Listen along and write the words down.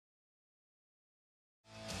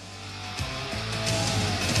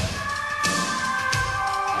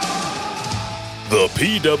The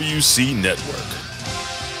PWC Network.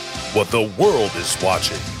 What the world is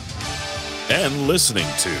watching and listening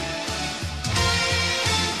to.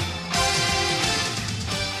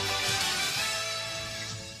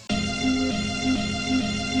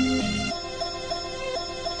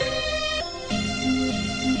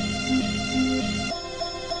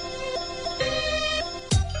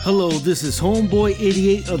 Hello, this is Homeboy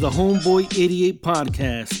 88 of the Homeboy 88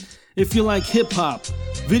 podcast. If you like hip-hop,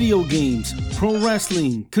 video games, pro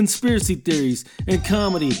wrestling, conspiracy theories, and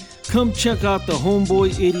comedy, come check out the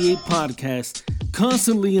Homeboy 88 podcast,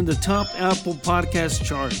 constantly in the top Apple podcast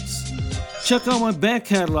charts. Check out my back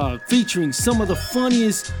catalog featuring some of the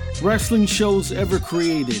funniest wrestling shows ever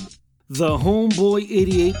created. The Homeboy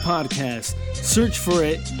 88 podcast. Search for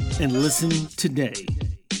it and listen today.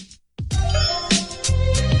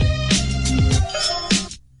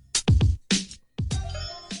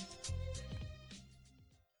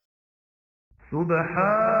 سبحان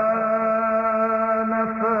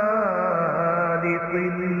فالق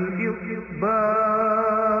الإصباح.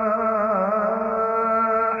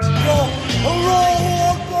 Allahu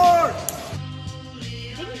Akbar!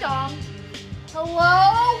 Ding dong.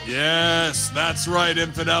 Hello? Yes, that's right,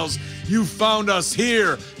 infidels. You found us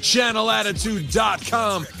here,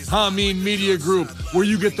 channelattitude.com, Hameen Media Group, where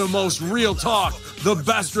you get the most real talk, the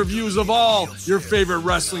best reviews of all your favorite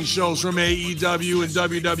wrestling shows from AEW and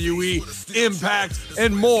WWE, Impact,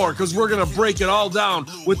 and more, because we're going to break it all down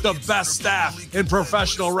with the best staff in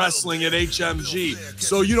professional wrestling at HMG.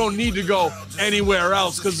 So you don't need to go anywhere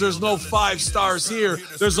else, because there's no 5 stars here.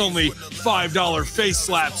 There's only $5 face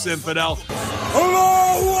slaps, infidel.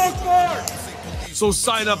 Allahu Akbar! So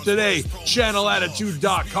sign up today,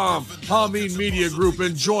 channelattitude.com, Hameen Media Group,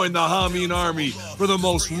 and join the Hameen Army for the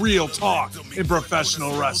most real talk in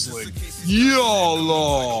professional wrestling.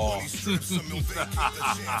 YOLO!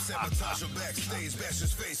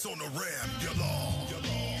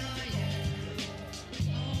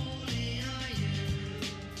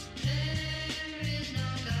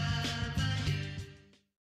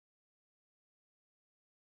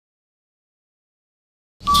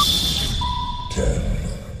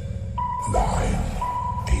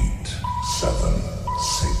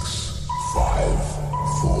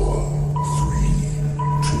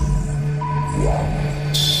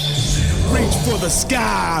 Reach for the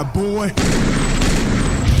sky, boy.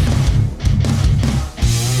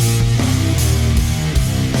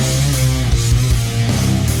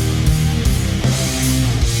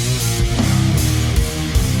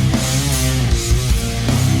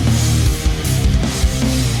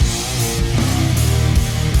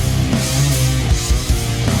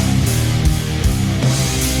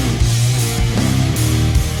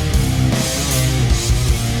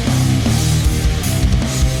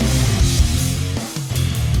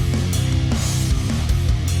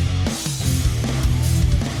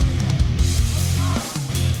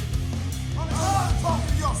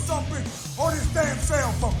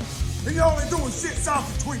 And you only doing shit south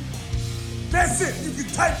of tweet. That's it. You can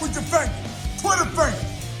type with your finger. Twitter finger.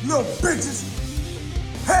 Little bitches.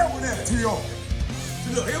 Hell with FTR.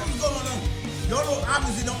 Look, here what's going on. Y'all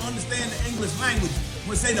obviously don't understand the English language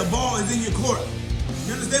when say the ball is in your court.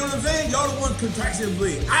 You understand what I'm saying? Y'all the ones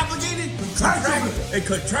contractually obligated, and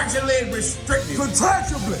contractually restricted.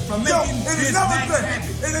 Contractually. From making this match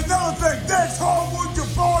happen. And another thing, that's hardwood, you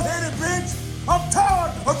bald-headed bitch. I'm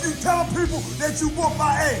tired of you telling people that you whoop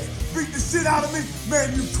my ass. Beat the shit out of me,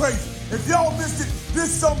 man, you crazy. If y'all missed it, this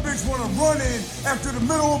some bitch wanna run in after the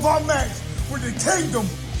middle of our match with the Kingdom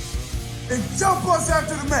and jump us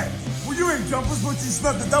after the match. Well, you ain't jump us, but you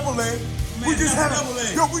snuck the double leg. Man, we just had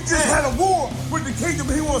a war with the Kingdom.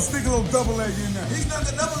 He wanna stick a little double leg in there. He snuck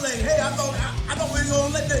the double leg. Hey, I thought we were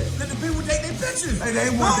gonna let the people take their pictures. Hey, they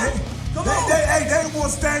ain't want that. They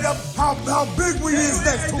want to stand up how big we is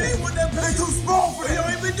next to them. They too small for You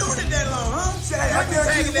them. ain't been doing it that long, huh? Hey, I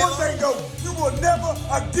guarantee you one thing though, you will never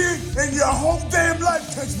again in your whole damn life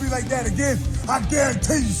catch me like that again. I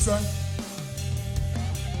guarantee you, son.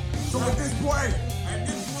 So at this point,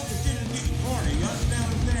 the shit is getting corny. You understand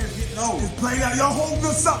what I'm saying? It's getting old. it's played out. Y'all holding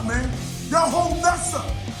us up, man. Y'all holding us up.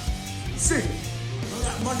 Shit. We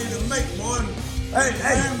got money to make, boy. Hey.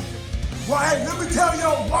 Well, hey, let me tell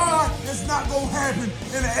y'all why it's not gonna happen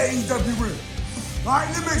in the AEW ring. All right,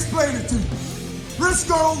 let me explain it to you.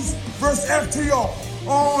 Briscoes versus FTR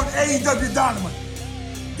on AEW Dynamite.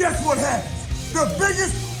 Guess what happens? The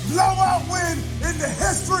biggest blowout win in the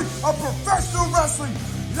history of professional wrestling,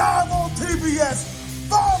 live on TBS.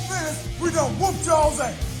 5 minutes, we done whooped y'all's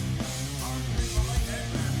ass.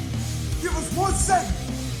 Give us 1 second.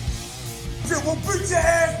 Shit, we'll beat your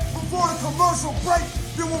ass before the commercial break.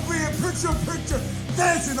 then we'll be in picture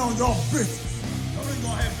dancing on y'all bitches. Tony's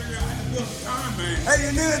gonna have to figure out how to build a time, man. Hey,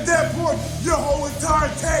 and then at that point, your whole entire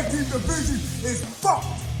tag team division is fucked.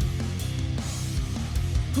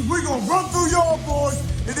 Cause we gonna run through y'all boys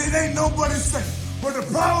and it ain't nobody safe. But the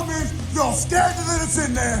problem is, y'all scared to let us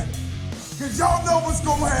in there. Cause y'all know what's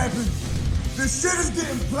gonna happen. This shit is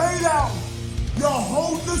getting played out. Y'all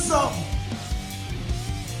holding us up.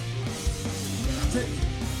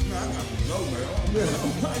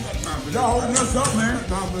 Y'all holding us up, man.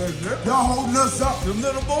 Y'all holding us up. Them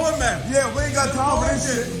little boy, man. Yeah, we ain't got time for this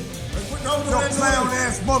shit. Yo, clown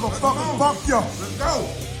ass motherfucker, fuck y'all. Let's go.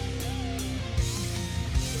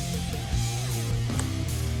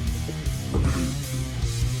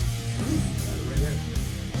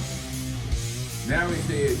 Now he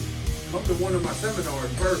said, come to one of my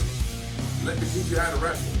seminars first. Let me teach you how to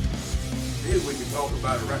wrestle. Then we can talk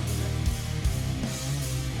about a wrestling match.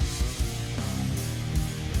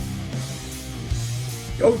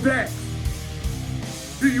 Yo, Dax,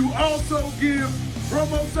 do you also give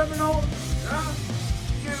promo seminars? Huh?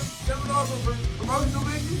 Give seminars for promotional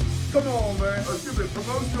videos? Come on, man. Or excuse me,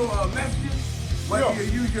 promotional messages? Whether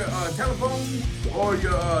you use your telephone or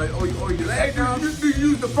your laptop. Hey, do you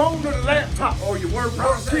use the phone or the laptop? Or your word Or the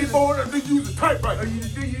processor? keyboard, or do you use the typewriter? Or do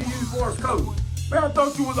you use Morse code? Man, I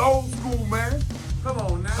thought you was old school, man. Come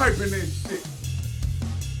on now. Typing that shit.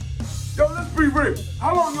 Yo, let's be real.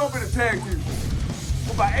 How long y'all been a tag team?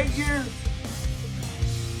 For about 8 years?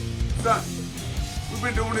 Son, we've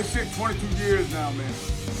been doing this shit 22 years now, man.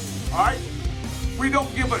 All right? We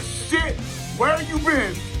don't give a shit where you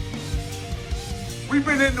been. We've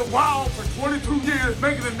been in the wild for 22 years,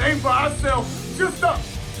 making a name for ourselves, just us,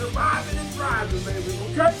 surviving and thriving, baby,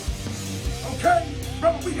 okay? Okay?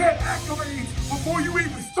 Brother, we had accolades before you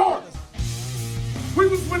even started. We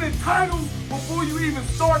was winning titles before you even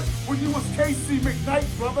started, when you was KC McKnight,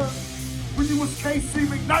 brother. When you was KC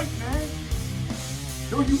McKnight, man.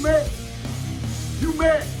 Yo, you mad? You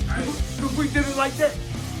mad? Because we did it like that.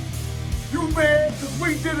 You mad because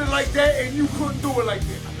we did it like that and you couldn't do it like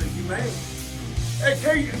that. I think you mad. And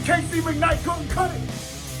KC McKnight couldn't cut it.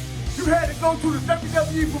 You had to go to the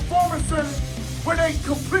WWE Performance Center where they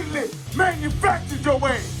completely manufactured your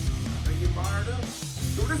ass. I think you fired up.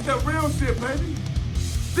 So this that real shit, baby.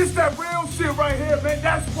 This that real shit right here, man.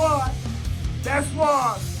 That's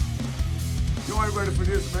why. You ain't ready for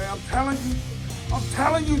this, man. I'm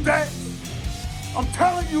telling you that. I'm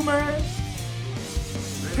telling you, man.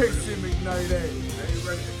 KC McKnight ass. They ain't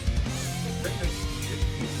ready.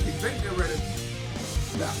 You think they're ready?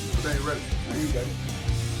 Nah, they ain't ready. They ain't ready.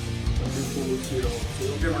 This bullshit on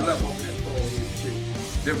different level.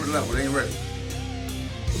 Different level. They ain't ready.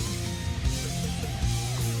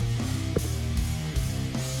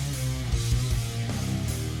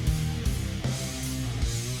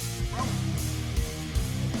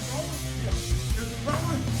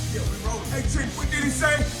 Hey, Chick, what did he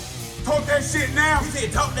say? Talk that shit now. He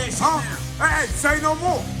said, talk that shit now. Hey, say no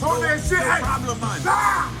more. Talk that shit. No Hey. problem, man.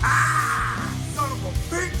 Son of a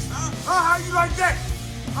bitch. How you like that?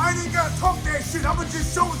 I ain't even gotta talk that shit. I'ma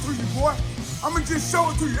just show it to you, boy. I'ma just show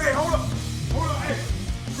it to you. Hey, hold up. Hey,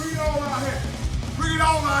 bring it all out here. Bring it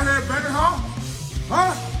all out here, baby,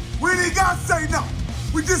 huh? We ain't gotta say nothing.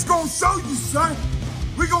 We just gonna show you, son.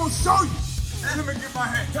 We gonna show you. Let me get my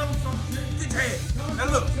hat. Tell him something. Get your head. Now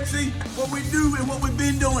look, see what we do and what we've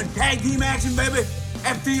been doing. Tag team action, baby.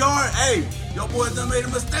 FTR, hey, your boys done made a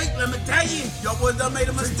mistake. Let me tell you, your boys done made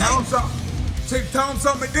a mistake. Tell him something. Tell him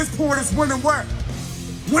something. At this point, it's winning where?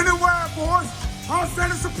 Winning where, boys? I'll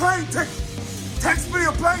send us a plane ticket. Text me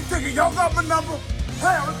a plane ticket. Y'all got my number.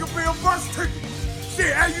 Hell, it could be a bus ticket.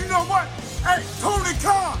 Shit, hey, you know what? Hey, Tony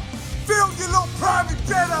Khan, fill your little private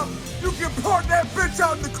jet up. You can park that bitch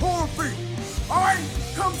out in the cornfield. All right?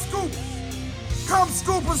 Come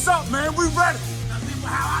scoop us up, man. We ready. Now see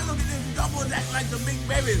how I look at this, y'all boys act like some big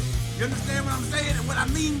babies. You understand what I'm saying? And what I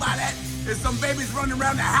mean by that is some babies running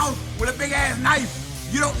around the house with a big ass knife.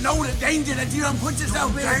 You don't know the danger that you done put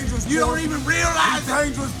yourself in. Dangerous, you boys. don't even realize It's it.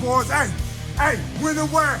 dangerous, boys. Hey, winning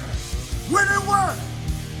where? Winning where?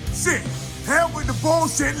 Shit, hell with the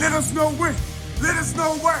bullshit. Let us know when. Let us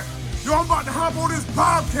know where. Yo, I'm about to hop on this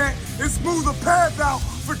Bobcat and smooth a path out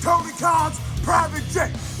for Tony Khan's private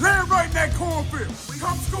jet. Land right in that cornfield.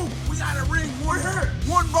 Come scoop. We got a ring.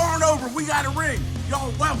 One barn over. We got a ring.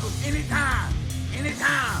 Y'all welcome anytime.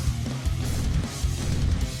 Anytime.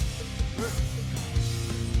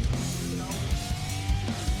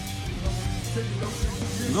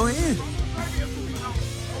 Go ahead.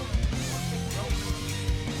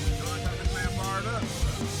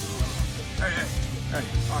 Hey,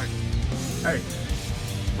 all right. Hey,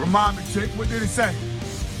 remind me, chick, what did he say?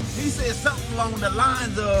 He said something along the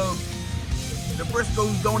lines of the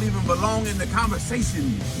Briscoes don't even belong in the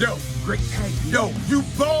conversation. Yo, Great tag. yo, you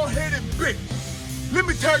bald-headed bitch. Let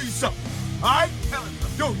me tell you something, all right?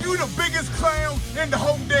 Yo, you the biggest clown in the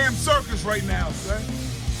whole damn circus right now, son.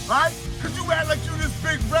 All right? Cause you act like you this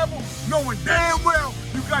big rebel, knowing damn well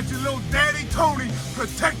you got your little daddy Tony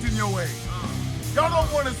protecting your ass. Y'all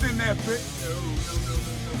don't want us in that bitch.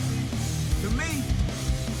 To me,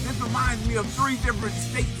 this reminds me of 3 different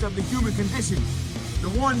states of the human condition. The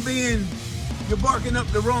one being you're barking up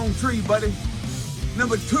the wrong tree, buddy.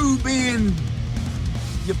 Number 2 being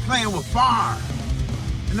you're playing with fire.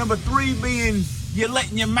 And number 3 being you're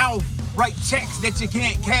letting your mouth write checks that you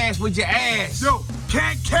can't cash with your ass. Yo,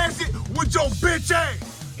 can't cash it with your bitch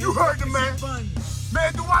ass. You heard the man.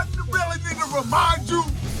 Man, do I really need to remind you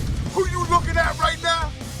who you looking at right now?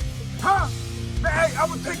 Huh? Man, hey, I'm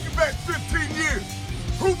gonna take you back 15 years.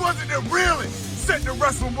 Who was it that really set the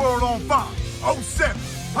wrestling world on fire? 07,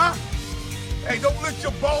 huh? Hey, don't let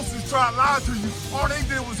your bosses try to lie to you. All they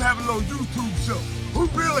did was have a little YouTube show. Who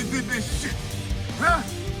really did this shit? Huh?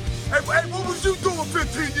 Hey, what was you doing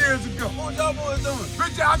 15 years ago? What was y'all boys doing?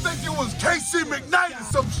 Bitch, I think it was KC McKnight or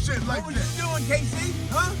some shit like What that. was you doing, KC?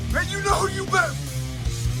 Huh? Man, you know who you mess.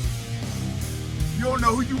 You don't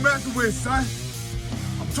know who you messing with, son.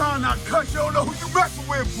 I'm trying not to cuss. You don't know who you messing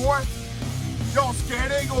with, boy. Y'all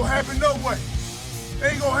scared? It ain't gonna happen no way.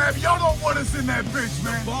 It ain't gonna happen. Y'all don't want us in that bitch,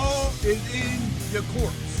 man. The ball is in your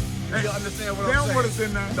courts. Hey, You understand what they I'm don't saying? want us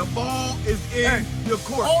in there. The ball is in your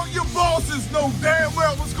court. All your bosses know damn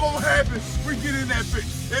well what's gonna happen. We get in that bitch.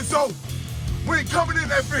 It's over. We ain't coming in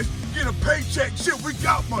that bitch, get a paycheck. Shit, we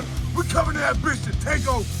got money. We coming in that bitch to take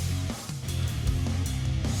over.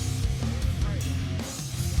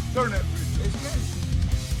 Turn that bitch. They scared.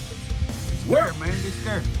 They scared, man. They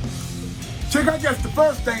scared. Chick, I guess the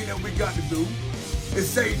first thing that we got to do is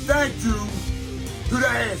say thank you to the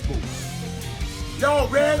ass boys. Y'all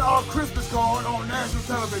read our Christmas card on national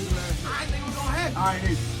television last night. I didn't think it was gonna happen. I ain't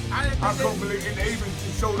either. I didn't I think don't believe it. They even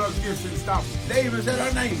showed us gifts and stuff. they even said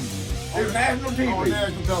her name on national TV. On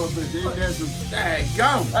national television.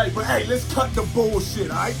 Go. Hey, but hey, let's cut the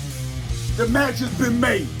bullshit, all right? The match has been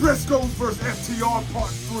made. Briscoes versus FTR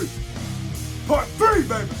Part 3. Part 3,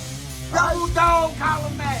 baby. Double dog collar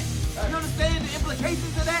match. You understand the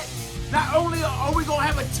implications of that? Not only are we gonna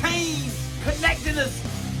have a chain connecting us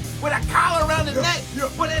with a collar around the neck,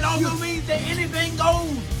 but it also means that anything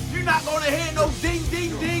goes. You're not gonna hear no ding,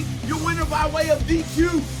 ding, ding. You winner by way of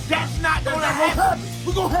DQ. That's not gonna happen.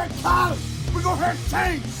 We're gonna have collars. We're gonna have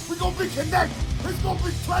chains. We're gonna be connected. It's gonna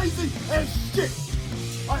be crazy as shit.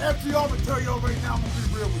 Our FTR will tell y'all right now, I'm gonna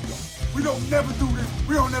be real with y'all. We don't never do this.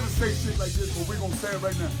 We don't never say shit like this, but we're gonna say it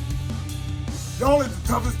right now. Y'all is the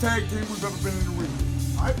toughest tag team we've ever been in the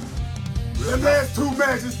ring. Alright? The last 2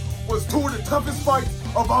 matches was 2 of the toughest fights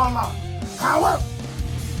of our lives. However,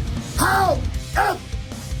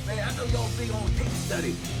 Man, I know y'all big on case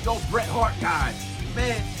study. Y'all Bret Hart guys.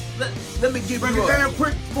 Man, let me give break you it down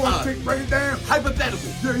quick before I break it down. hypothetical.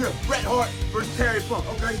 Yeah. Bret Hart versus Terry Funk.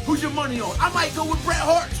 Okay. Who's your money on? I might go with Bret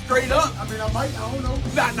Hart straight up. I mean, I don't know.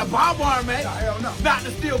 Not in the barbed wire match. Nah, hell no. Not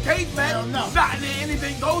in the steel cage match. Hell no. Not in the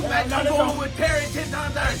anything goes match. no, I'm that's going all. with Terry 10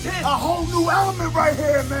 times out of 10. A whole new element right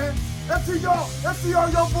here, man.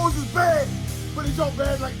 FTR, y'all boys is bad. But is y'all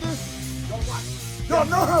bad like this? Y'all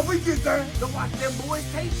know how we get down. Don't watch them boys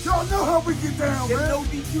tape. Y'all know how we get down, Them man. no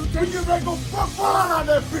DQ We tape. get ready to go fuck wild out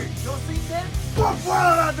that bitch. Y'all see that? Fuck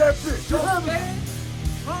wild out that bitch. You Y'all hear me? scared?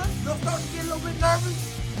 Huh? Y'all starting to get a little bit nervous?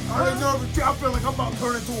 I ain't nervous. I feel like I'm about to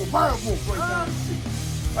turn into a werewolf right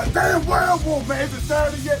now. A damn werewolf, man. Is it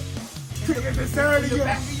Saturday yet? Is it Saturday In the yet?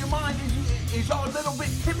 back of your mind, is y'all a little bit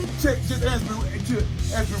timid? Check, just ask me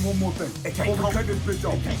one more thing. It can't Before we come- cut this bitch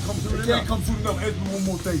off. it can't come soon It enough. can't come soon enough. Ask me one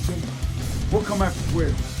more thing, Jay. We'll come after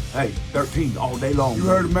 12. Hey, 13 all day long. You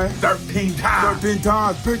heard it, man? 13 times. 13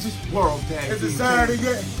 times, bitches. World Tag Is Team it Saturday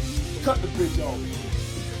yet? Cut the bitch off.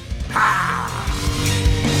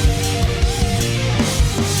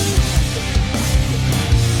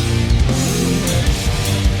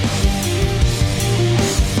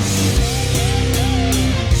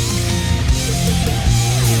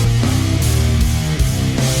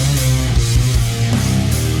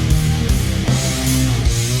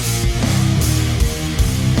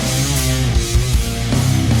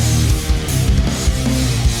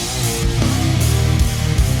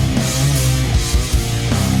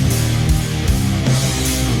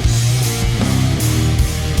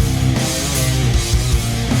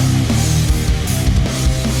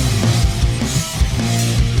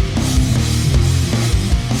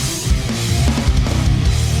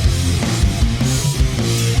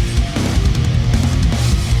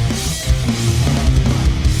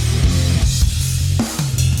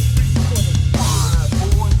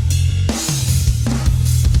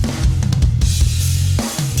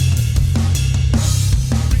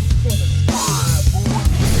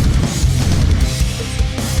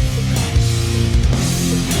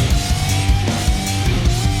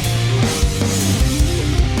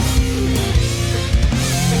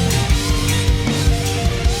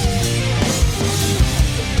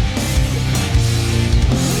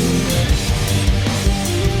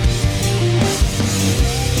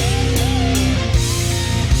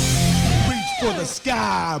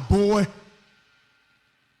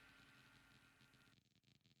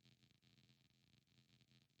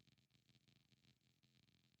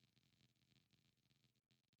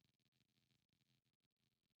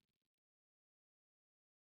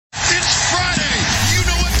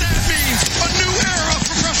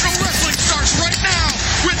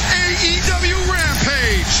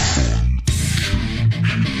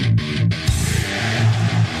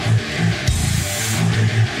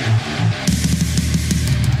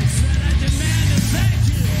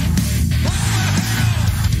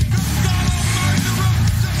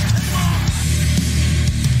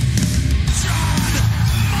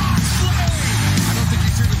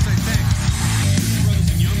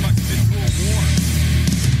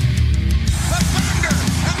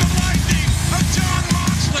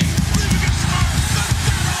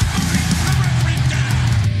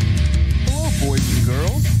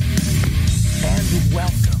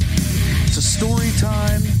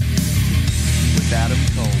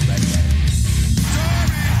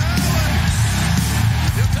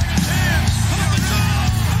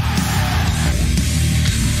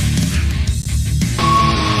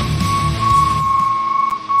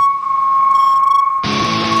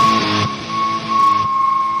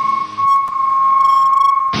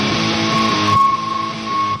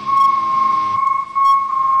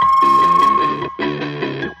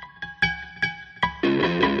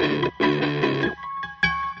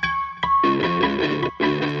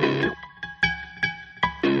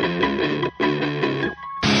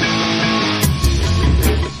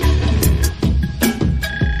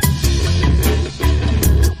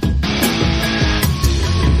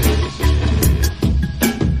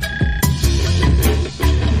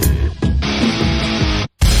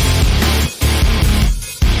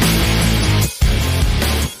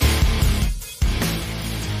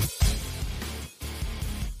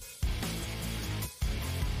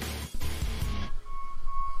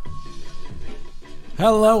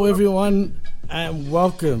 Hello, everyone, and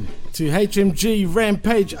welcome to HMG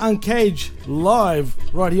Rampage UnCaged live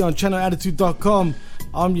right here on channelattitude.com.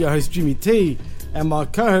 I'm your host, Jimmy T, and my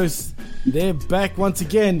co-hosts, they're back once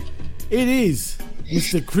again. It is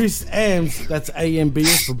Mr. Chris Ambs, that's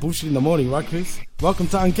AMBS for Bullshit in the Morning, right, Chris? Welcome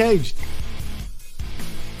to UnCaged.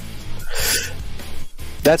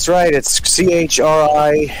 That's right, it's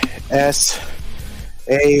CHRISAMBS,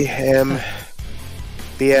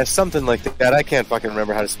 something like that. I can't fucking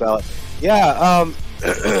remember how to spell it. Yeah,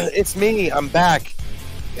 it's me. I'm back,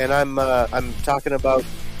 and I'm talking about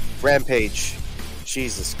Rampage.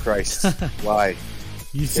 Jesus Christ, why?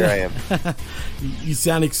 Here I am. You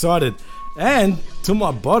sound excited. And to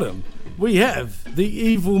my bottom, we have the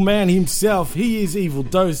evil man himself. He is Evil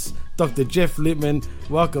Dose, Dr. Jeff Lippman.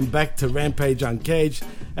 Welcome back to Rampage UnCaged.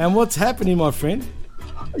 And what's happening, my friend?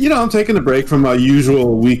 You know, I'm taking a break from my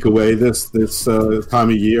usual week away this time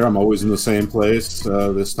of year. I'm always in the same place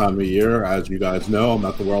this time of year. As you guys know, I'm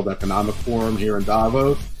at the World Economic Forum here in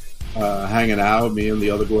Davos, hanging out, me and the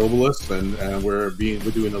other globalists, and we're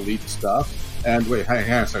doing elite stuff. And wait, hang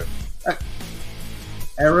on a second.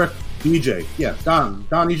 Eric, DJ, yeah,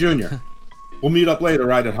 Donnie Jr. We'll meet up later,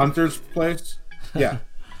 right, at Hunter's place? Yeah,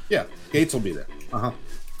 Gates will be there. All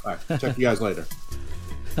right, check you guys later.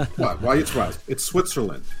 What? Why are you surprised? It's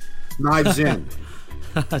Switzerland. Knives in.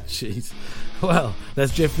 Jeez. Well,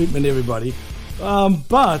 that's Jeff Lippman, everybody.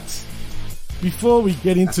 But before we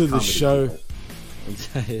get into the show,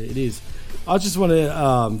 it is. I just want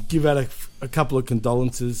to give out a couple of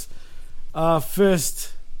condolences.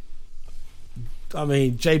 First, I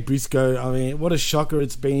mean, Jay Briscoe. I mean, what a shocker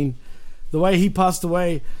it's been. The way he passed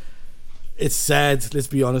away, it's sad. Let's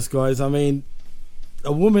be honest, guys. I mean,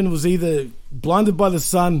 a woman was either blinded by the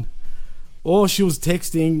sun or she was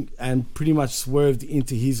texting and pretty much swerved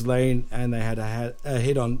into his lane, and they had a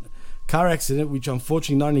head-on car accident, which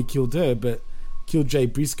unfortunately not only killed her but killed Jay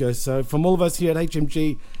Briscoe. So from all of us here at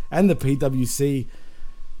HMG and the PWC,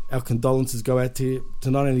 our condolences go out to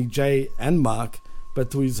not only Jay and Mark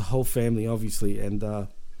but to his whole family, obviously. And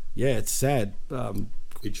yeah, it's sad.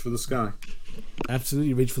 Reach for the sky.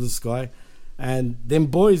 Absolutely, reach for the sky. And them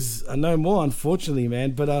boys are no more, unfortunately,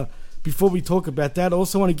 man. But before we talk about that, I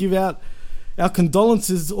also want to give out our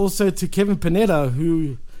condolences also to Kevin Panetta,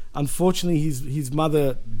 who unfortunately his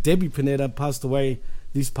mother, Debbie Panetta, passed away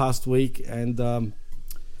this past week. And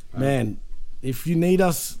man, if you need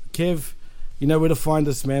us, Kev, you know where to find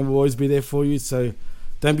us, man. We'll always be there for you. So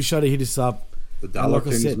don't be sure to hit us up. The Dollar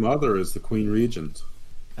King's mother is the Queen Regent.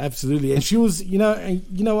 Absolutely. And she was, you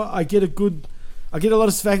know what, I get a lot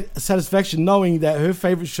of satisfaction knowing that her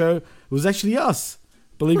favorite show was actually us.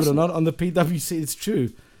 Believe it or not, on the PWC, it's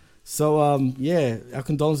true. So, yeah, our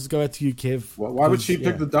condolences go out to you, Kev. Well, why would she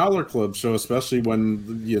pick the Dollar Club show, especially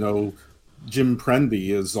when, you know, Jim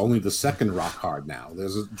Prenby is only the second rock hard now?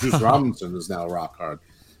 Juice Robinson is now rock hard.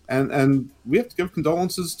 And we have to give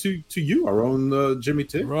condolences to you, our own Jimmy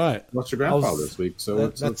T. Right. Lost your grandfather this week. So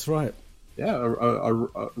that's right. Yeah, a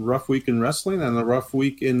rough week in wrestling and a rough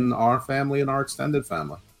week in our family and our extended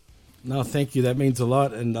family. No, thank you. That means a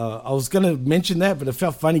lot. And I was going to mention that, but it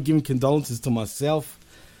felt funny giving condolences to myself.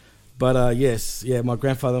 But yes, my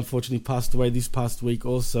grandfather unfortunately passed away this past week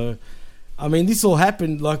also. I mean, this all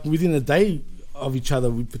happened like within a day of each other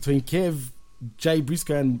between Kev, Jay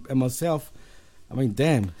Briscoe, and myself. I mean,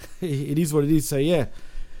 damn, it is what it is. So yeah,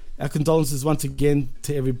 our condolences once again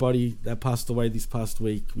to everybody that passed away this past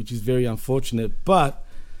week, which is very unfortunate. But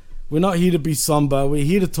we're not here to be somber. We're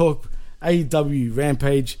here to talk AEW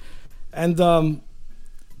Rampage. And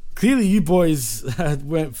clearly you boys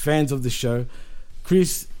weren't fans of the show.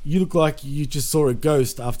 Chris, you look like you just saw a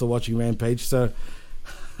ghost after watching Rampage. So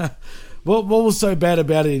what was so bad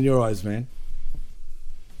about it in your eyes, man?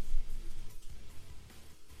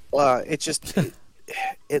 It just...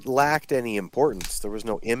 It lacked any importance. There was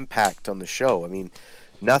no impact on the show. I mean,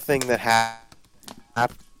 nothing that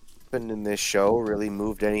happened in this show really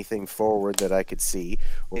moved anything forward that I could see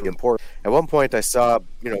or important. At one point, I saw,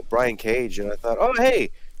 Brian Cage, and I thought, oh,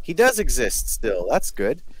 hey, he does exist still. That's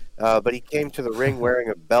good. But he came to the ring wearing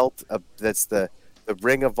a belt that's the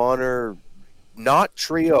Ring of Honor, not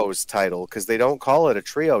Trios title, because they don't call it a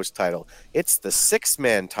Trios title. It's the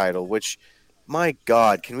 6-man title, which... My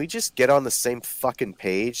God, can we just get on the same fucking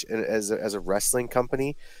page as a wrestling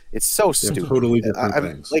company? It's so stupid. Totally different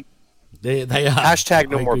things. Like, they are. Hashtag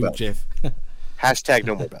no more belts. Jeff. Hashtag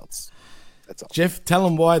no more belts. That's all. Jeff, tell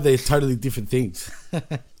them why they're totally different things.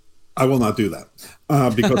 I will not do that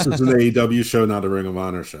because it's an AEW show, not a Ring of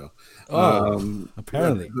Honor show. Oh,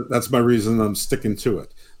 apparently. That's my reason I'm sticking to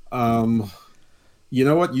it. You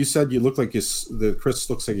know what? You said you look like the Chris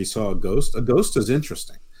looks like he saw a ghost. A ghost is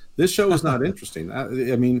interesting. This show is not interesting.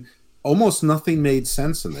 I mean, almost nothing made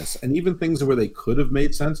sense in this, and even things where they could have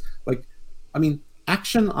made sense, like, I mean,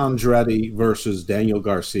 Action Andretti versus Daniel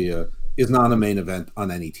Garcia is not a main event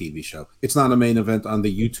on any TV show. It's not a main event on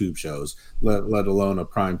the YouTube shows, let alone a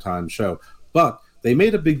primetime show. But they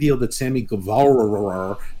made a big deal that Sammy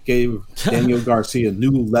Guevara gave Daniel Garcia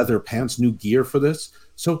new leather pants, new gear for this.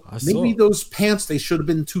 So maybe those pants, they should have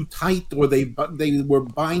been too tight, or they were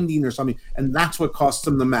binding or something, and that's what cost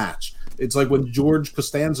them the match. It's like when George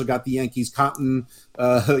Costanza got the Yankees cotton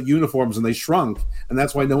uniforms and they shrunk, and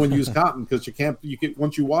that's why no one used cotton, because you can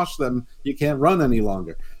once you wash them, you can't run any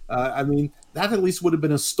longer. I mean, that at least would have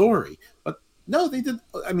been a story, but no, they did.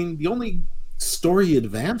 I mean, the only story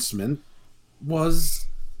advancement was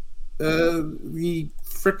the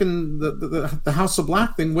frickin' the House of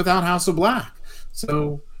Black thing without House of Black.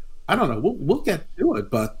 So I don't know. We'll get to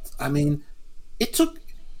it, but I mean,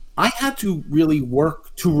 I had to really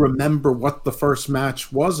work to remember what the first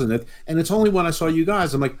match was in it, and it's only when I saw you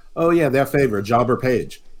guys, I'm like, oh yeah, their favorite, Jobber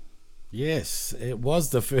Page. Yes, it was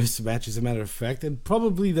the first match, as a matter of fact, and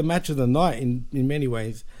probably the match of the night in many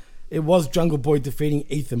ways. It was Jungle Boy defeating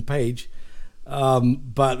Ethan Page,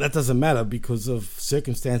 but that doesn't matter because of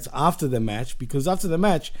circumstance after the match. Because after the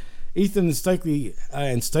match, Ethan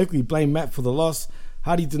and Stokely blame Matt for the loss.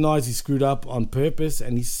 Hardy denies he screwed up on purpose,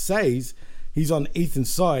 and he says he's on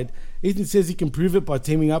Ethan's side. Ethan says he can prove it by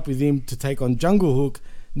teaming up with him to take on Jungle Hook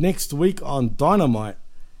next week on Dynamite.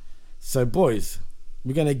 So, boys,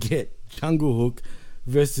 we're going to get Jungle Hook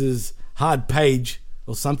versus Hard Page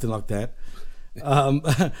or something like that.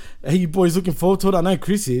 Are you boys looking forward to it? I know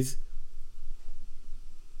Chris is.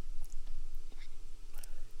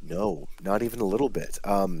 No, not even a little bit.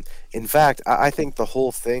 In fact, I think the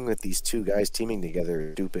whole thing with these two guys teaming together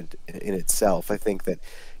is stupid in itself. I think that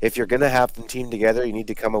if you're going to have them team together, you need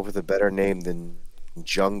to come up with a better name than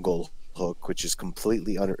Jungle Hook, which is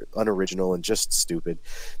completely unoriginal and just stupid.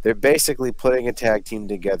 They're basically putting a tag team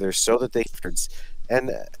together so that they...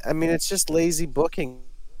 And, I mean, it's just lazy booking.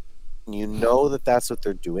 You know that that's what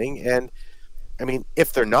they're doing. And, I mean,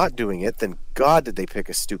 if they're not doing it, then God, did they pick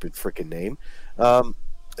a stupid freaking name.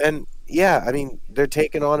 And yeah, I mean, they're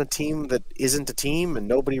taking on a team that isn't a team and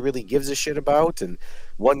nobody really gives a shit about, and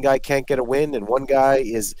one guy can't get a win, and one guy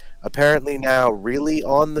is apparently now really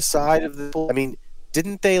on the side of the... I mean,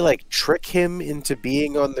 didn't they, like, trick him into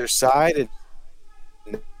being on their side,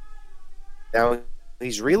 and now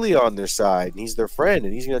he's really on their side, and he's their friend,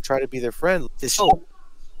 and he's going to try to be their friend.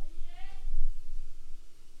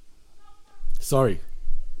 Sorry.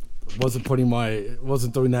 Wasn't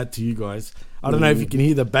doing that to you guys. I don't know if you can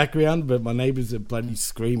hear the background, but my neighbors are bloody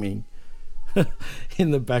screaming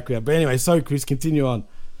in the background. But anyway, sorry, Chris, continue on.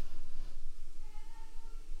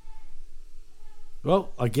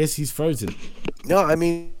 Well, I guess he's frozen. No, I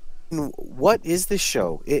mean, what is this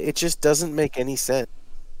show? It just doesn't make any sense.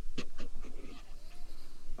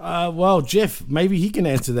 Well, Jeff, maybe he can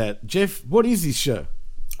answer that. Jeff, what is this show?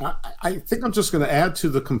 I think I'm just going to add to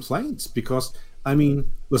the complaints because, I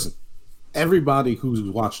mean, listen, everybody who's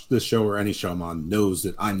watched this show or any show I'm on knows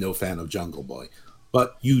that I'm no fan of Jungle Boy.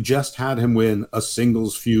 But you just had him win a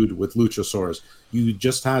singles feud with Luchasaurus. You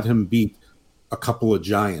just had him beat a couple of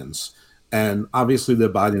giants. And obviously they're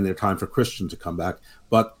biding their time for Christian to come back.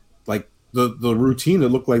 But like the routine it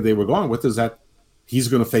looked like they were going with is that he's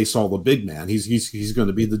going to face all the big man. He's going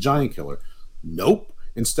to be the giant killer. Nope.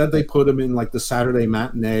 Instead, they put him in like the Saturday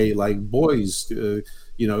matinee, like boys,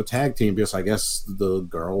 tag team, because I guess the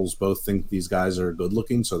girls both think these guys are good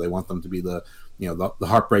looking, so they want them to be the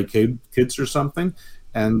Heartbreak Kids or something.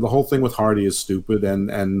 And the whole thing with Hardy is stupid,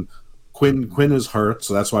 and Quinn is hurt,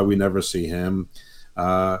 so that's why we never see him.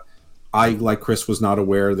 I, like Chris, was not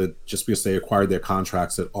aware that just because they acquired their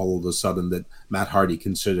contracts that all of a sudden that Matt Hardy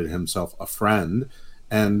considered himself a friend.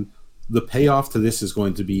 And the payoff to this is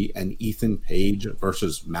going to be an Ethan Page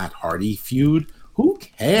versus Matt Hardy feud. Who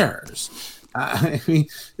cares? I mean,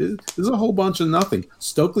 there's a whole bunch of nothing.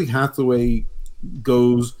 Stokely Hathaway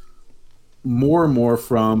goes more and more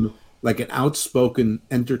from like an outspoken,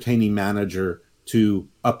 entertaining manager to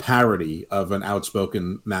a parody of an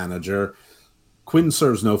outspoken manager. Quinn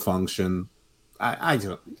serves no function. I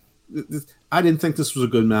didn't think this was a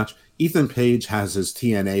good match. Ethan Page has his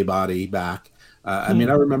TNA body back. I mean,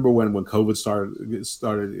 I remember when COVID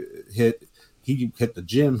started hit. He hit the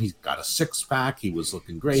gym. He got a 6-pack. He was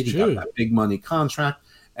looking great. He got that big money contract,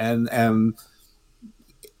 and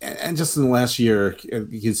just in the last year,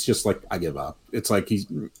 he's just like, I give up. It's like he's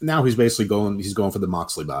basically going for the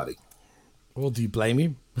Moxley body. Well, do you blame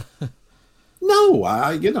him? No,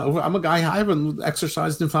 I'm a guy. I haven't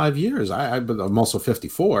exercised in 5 years. But I'm also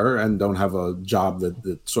 54 and don't have a job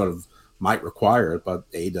that sort of might require it, but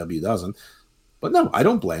AEW doesn't. But no, I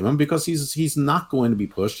don't blame him because he's not going to be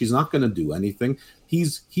pushed. He's not going to do anything.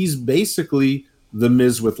 He's basically the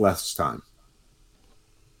Miz with less time.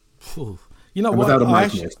 You know and what? Without a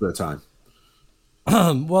mic most of the time.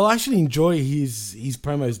 Well, I actually enjoy his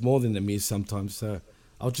promos more than the Miz sometimes. So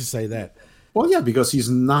I'll just say that. Well, yeah, because he's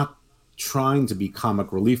not trying to be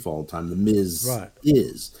comic relief all the time. The Miz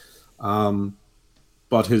is.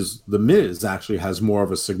 But the Miz actually has more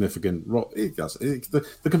of a significant role. It does. The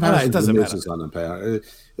comparison to the Miz is unfair.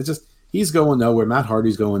 It's just he's going nowhere. Matt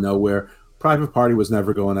Hardy's going nowhere. Private Party was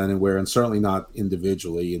never going anywhere, and certainly not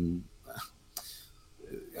individually.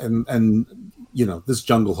 And this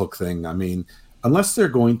Jungle Hook thing. I mean, unless they're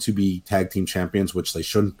going to be tag team champions, which they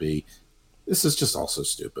shouldn't be, this is just also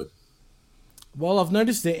stupid. Well, I've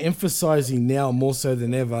noticed they're emphasizing now more so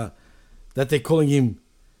than ever that they're calling him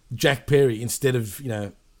Jack Perry instead of,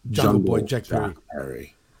 Jungle Boy Jack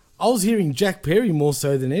Perry. I was hearing Jack Perry more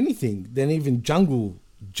so than anything, than even Jungle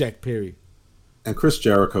Jack Perry. And Chris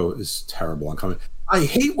Jericho is terrible on coming. I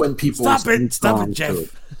hate when people stop it,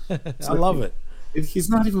 Jeff. I love it. He's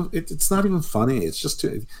not even. It's not even funny. It's just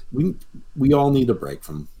we all need a break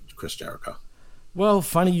from Chris Jericho. Well,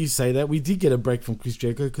 funny you say that. We did get a break from Chris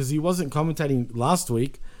Jericho because he wasn't commentating last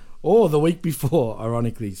week or the week before,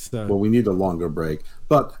 ironically. So. Well, we need a longer break.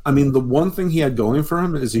 But, I mean, the one thing he had going for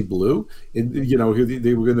him is he blew. They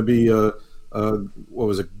were going to be, what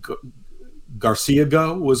was it? Garcia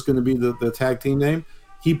Go was going to be the tag team name.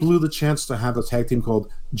 He blew the chance to have a tag team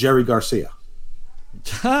called Jerry Garcia.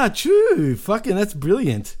 True. Fucking, that's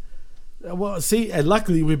brilliant. Well, see, and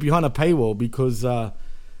luckily we're behind a paywall because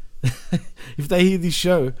if they hear this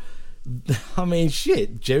show, I mean,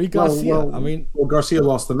 shit, Jerry Garcia. Well, Garcia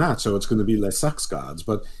lost the match, so it's going to be Les Sex Gods.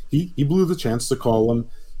 But he blew the chance to call him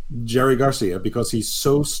Jerry Garcia because he's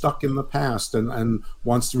so stuck in the past and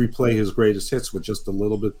wants to replay his greatest hits with just a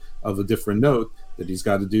little bit of a different note that he's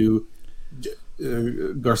got to do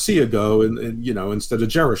Garcia Go and instead of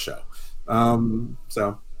Jericho.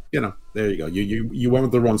 So there you go. You went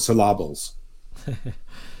with the wrong syllables.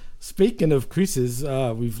 Speaking of Chris's,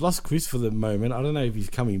 we've lost Chris for the moment. I don't know if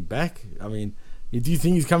he's coming back. I mean, do you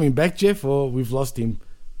think he's coming back, Jeff, or we've lost him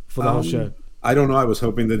for the whole show? I don't know. I was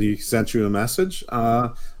hoping that he sent you a message.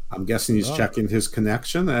 I'm guessing he's checking his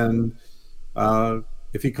connection, and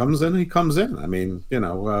if he comes in, he comes in. I mean,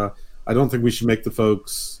 I don't think we should make the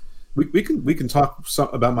folks. We can talk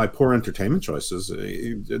about my poor entertainment choices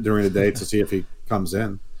during the day to see if he comes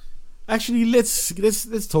in. Actually,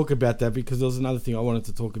 let's talk about that because there was another thing I wanted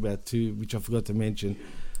to talk about too, which I forgot to mention.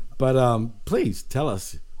 But please tell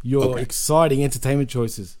us your exciting entertainment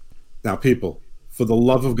choices. Now, people, for the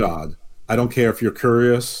love of God, I don't care if you're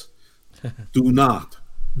curious. do not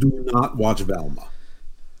watch Velma.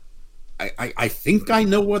 I think I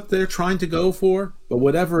know what they're trying to go for, but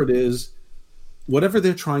whatever it is, whatever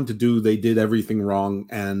they're trying to do, they did everything wrong,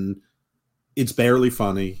 and it's barely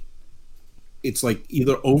funny. It's like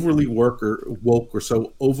either overly woke or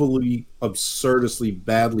so overly absurdly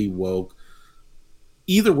badly woke.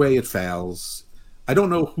 Either way, it fails. I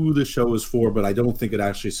don't know who the show is for, but I don't think it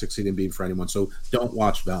actually succeeded in being for anyone. So don't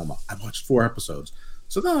watch Velma. I watched 4 episodes.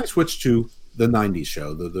 So then I switched to the 90s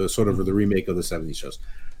show, the sort of the remake of the 70s shows.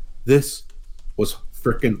 This was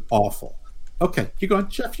freaking awful. Okay, you're going,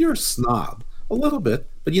 Jeff, you're a snob. A little bit,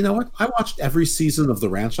 but you know what? I watched every season of The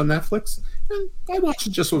Ranch on Netflix, and I watched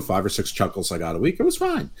it just with 5 or 6 chuckles I got a week. It was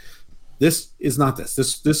fine. This is not this.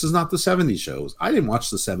 This is not the 70s shows. I didn't watch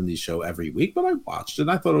the 70s show every week, but I watched it,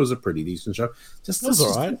 and I thought it was a pretty decent show. This was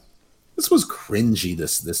all right. This was cringy,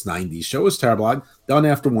 this 90s show. It was terrible. I'm done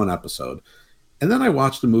after 1 episode. And then I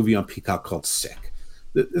watched a movie on Peacock called Sick.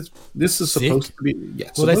 This is supposed to be...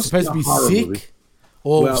 Yeah, well, they're supposed to be sick? Movie.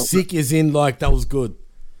 Or sick is in like, that was good?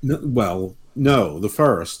 No, the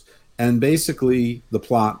first. And basically the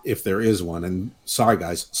plot, if there is one, and sorry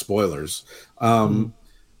guys, spoilers,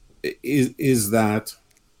 is that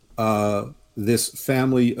this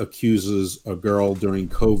family accuses a girl during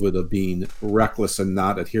COVID of being reckless and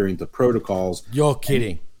not adhering to protocols. You're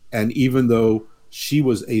kidding. And even though she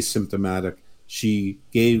was asymptomatic, she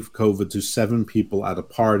gave COVID to 7 people at a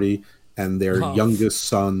party, and their youngest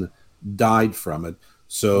son died from it.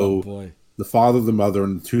 So the father, the mother,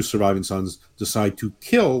 and the 2 surviving sons decide to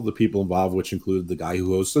kill the people involved, which included the guy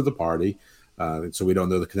who hosted the party. So we don't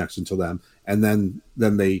know the connection to them. And then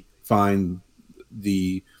they find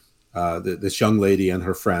this young lady and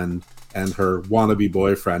her friend and her wannabe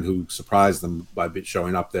boyfriend who surprised them by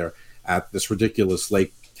showing up there at this ridiculous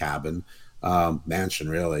lake cabin, mansion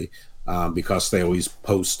really. because they always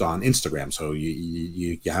post on Instagram, so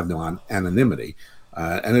you have no anonymity.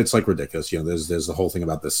 And it's like ridiculous. There's the whole thing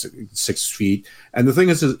about the 6 feet. And the thing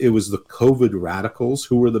is it was the COVID radicals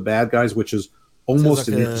who were the bad guys, which is almost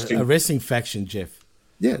like an interesting a wrestling faction, Jeff.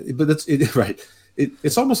 Yeah, but it's right.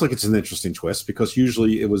 It's almost like it's an interesting twist, because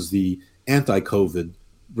usually it was the anti-COVID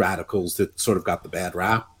radicals that sort of got the bad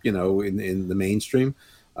rap, in the mainstream.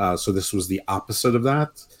 So this was the opposite of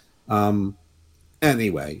that.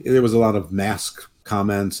 Anyway, there was a lot of mask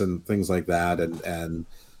comments and things like that, and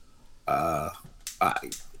I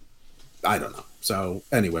don't know. So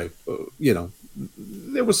anyway,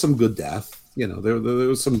 there was some good death. There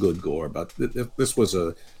was some good gore, but this was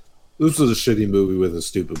a shitty movie with a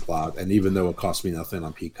stupid plot. And even though it cost me nothing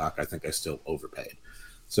on Peacock, I think I still overpaid.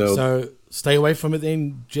 So stay away from it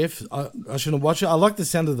then, Jeff. I shouldn't watch it. I like the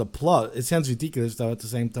sound of the plot. It sounds ridiculous though at the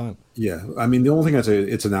same time. Yeah, I mean, the only thing I'd say,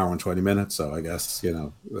 it's an hour and 20 minutes, so I guess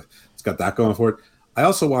it's got that going for it. I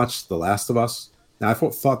also watched The Last of Us. Now, I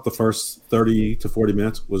thought the first 30 to 40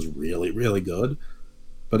 minutes was really, really good.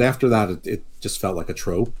 But after that, it just felt like a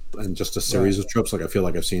trope and just a series of tropes. Like, I feel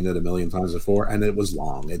like I've seen it a million times before, and it was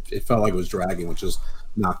long. It felt like it was dragging, which is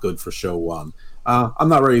not good for show one. I'm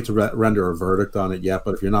not ready to render a verdict on it yet,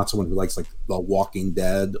 but if you're not someone who likes like The Walking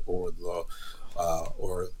Dead or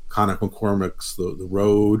Conor McCormick's The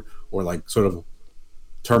Road, or like sort of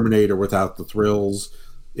Terminator without the thrills,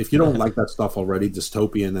 if you don't like that stuff already,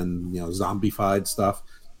 dystopian and zombified stuff,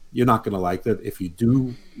 you're not going to like it. If you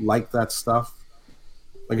do like that stuff,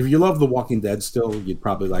 like if you love The Walking Dead still, you'd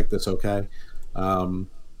probably like this okay.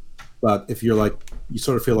 But if you're like, you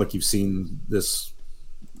sort of feel like you've seen this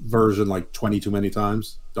version like 20 too many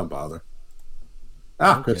times, don't bother.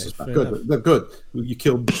 Chris is back. Good.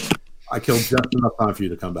 I killed just enough time for you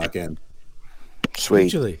to come back in. Sweet.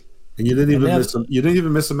 Actually. And you didn't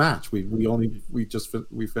even miss a match. We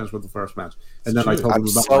finished with the first match. And then I told I'm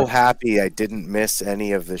so happy I didn't miss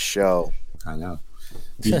any of the show. I know.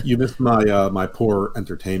 You missed my poor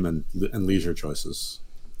entertainment and leisure choices.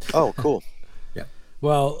 Oh, cool. Yeah.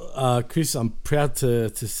 Well, Chris, I'm proud to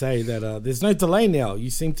say that there's no delay now. You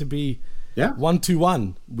seem to be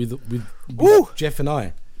 1-1 with Jeff and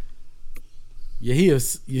I. You're here,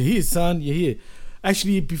 son. You're here.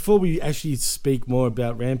 Actually, before we actually speak more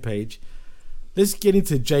about Rampage, let's get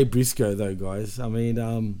into Jay Briscoe, though, guys. I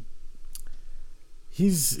mean,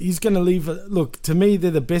 he's going to leave. Look, to me,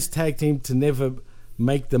 they're the best tag team to never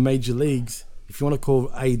make the major leagues. If you want to call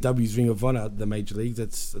AEW's Ring of Honor the major leagues,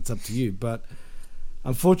 that's up to you. But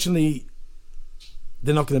unfortunately,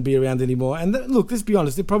 they're not going to be around anymore. And look, let's be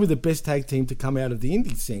honest, they're probably the best tag team to come out of the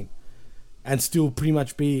indie scene and still pretty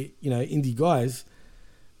much be, indie guys.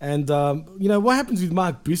 And, what happens with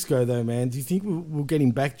Mark Briscoe, though, man? Do you think we'll get him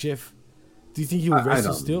back, Jeff? Do you think he'll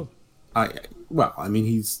wrestle still?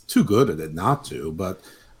 He's too good at it not to. But,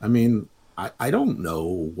 I don't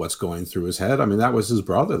know what's going through his head. I mean, that was his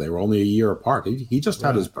brother. They were only a year apart. He just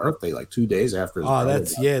had his birthday like 2 days after his brother.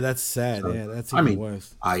 That's sad. So, that's even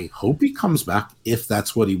worse. I hope he comes back if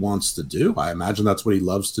that's what he wants to do. I imagine that's what he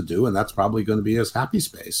loves to do, and that's probably going to be his happy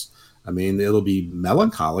space. I mean, it'll be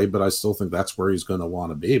melancholy, but I still think that's where he's going to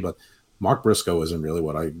want to be. But Mark Briscoe isn't really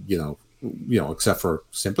what I, except for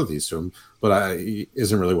sympathies to him, but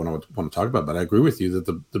isn't really what I want to talk about. But I agree with you that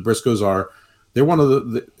the Briscoes they're one of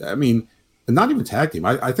the not even tag team.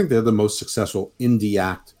 I think they're the most successful indie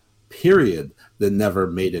act, period, that never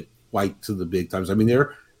made it quite to the big times. I mean,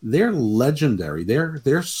 they're legendary.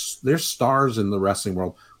 They're stars in the wrestling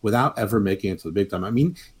world without ever making it to the big time. I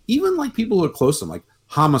mean, even like people who are close to them, like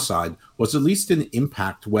Homicide was at least an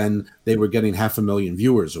Impact when they were getting 500,000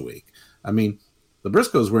 viewers a week. I mean, the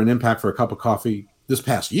Briscoes were an Impact for a cup of coffee this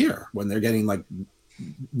past year when they're getting like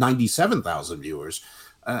 97,000 viewers.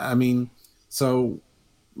 So,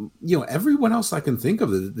 everyone else I can think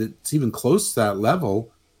of that's even close to that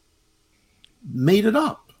level made it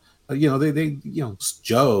up. They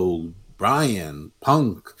Joe, Brian,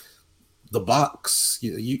 Punk, the Bucks,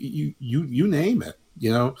 you name it,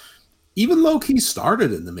 Even Low-Key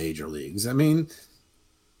started in the major leagues. I mean,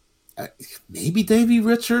 maybe Davey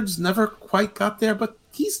Richards never quite got there, but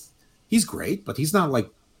he's great, but he's not like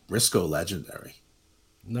Briscoe legendary.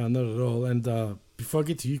 No, not at all. And before I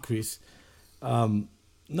get to you, Chris,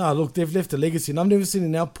 look, they've left a legacy, and I've never seen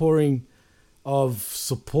an outpouring of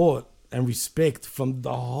support and respect from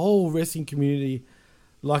the whole wrestling community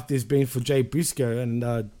like there's been for Jay Briscoe.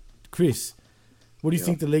 And Chris, what do you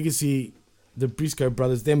think the legacy the Briscoe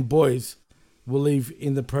brothers, them boys, will leave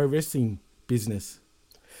in the pro wrestling business?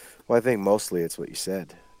 Well, I think mostly it's what you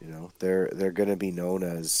said. They're going to be known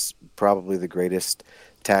as probably the greatest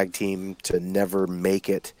tag team to never make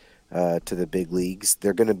it to the big leagues.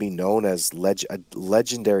 They're going to be known as a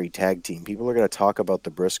legendary tag team. People are going to talk about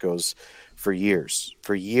the Briscoes for years.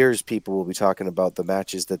 For years, people will be talking about the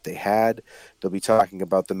matches that they had. They'll be talking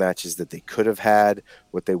about the matches that they could have had,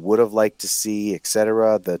 what they would have liked to see,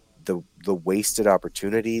 etc. The wasted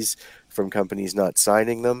opportunities from companies not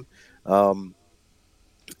signing them. And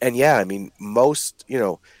yeah, I mean, most,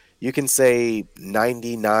 you can say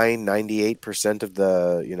 99, 98% of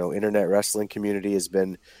the, internet wrestling community has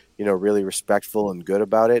been, really respectful and good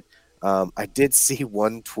about it. I did see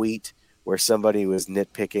one tweet where somebody was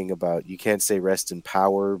nitpicking about, you can't say rest in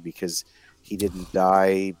power because he didn't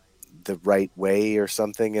die the right way or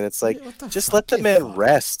something. And it's like, just let the man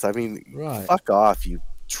rest. I mean, fuck off, you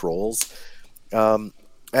trolls.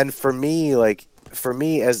 And for me,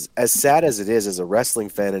 as sad as it is as a wrestling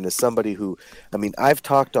fan and as somebody who, I mean, I've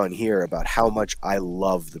talked on here about how much I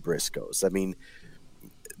love the Briscoes. I mean,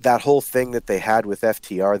 that whole thing that they had with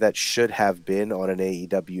FTR, that should have been on an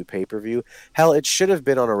AEW pay-per-view. Hell, it should have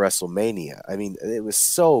been on a WrestleMania. I mean, it was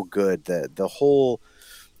so good. The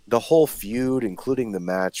whole feud, including the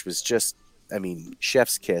match, was just, I mean,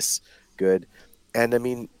 chef's kiss good. And I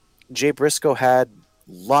mean, Jay Briscoe had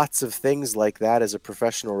lots of things like that as a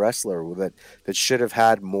professional wrestler that should have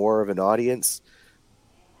had more of an audience.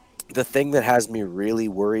 The thing that has me really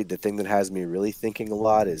worried, the thing that has me really thinking a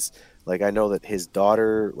lot is, like, I know that his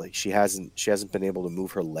daughter, like, she hasn't been able to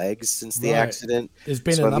move her legs since the accident. There's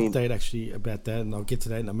been an update actually about that, and I'll get to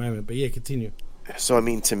that in a moment. But yeah, continue. So I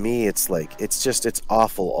mean, to me, it's like it's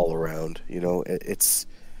awful all around. It's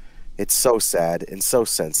so sad and so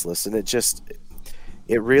senseless, and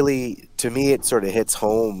it really, to me, it sort of hits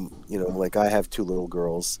home. Like, I have 2 little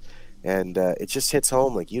girls, and it just hits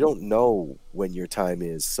home. Like, you don't know when your time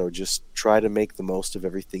is, so just try to make the most of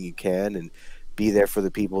everything you can and be there for the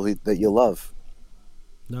people that you love.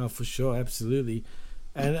 No, for sure, absolutely.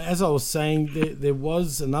 And as I was saying, there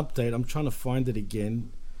was an update. I'm trying to find it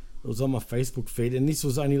again. It was on my Facebook feed, and this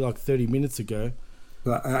was only like 30 minutes ago.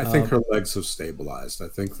 But I think her legs have stabilized. I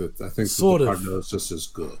think the prognosis is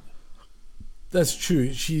good. That's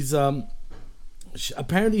true. She's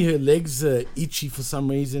apparently her legs are itchy for some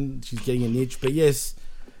reason. She's getting an itch, but yes,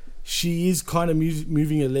 she is kind of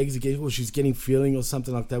moving her legs again, or she's getting feeling or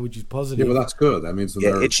something like that, which is positive. Yeah, well, that's good. That means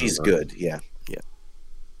itchy's good. Yeah.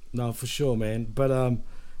 No, for sure, man. But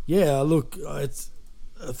yeah, look, it's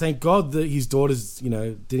thank God that his daughters,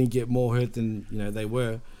 didn't get more hurt than they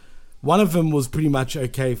were. One of them was pretty much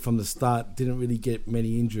okay from the start. Didn't really get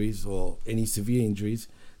many injuries or any severe injuries.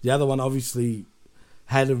 The other one obviously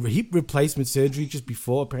had a hip replacement surgery just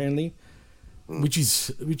before, apparently, which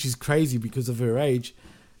is crazy because of her age,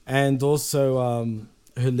 and also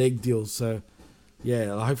her leg deal. So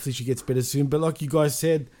yeah, hopefully she gets better soon. But like you guys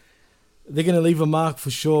said, they're going to leave a mark for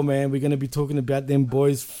sure, man. We're going to be talking about them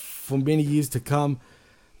boys for many years to come.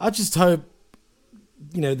 I just hope,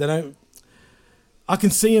 they don't... I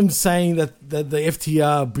can see him saying that the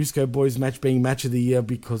FTR Briscoe boys match being match of the year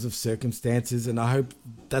because of circumstances, and I hope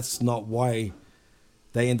that's not why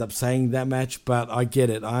they end up saying that match, but I get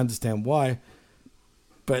it. I understand why.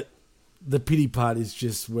 But the pity part is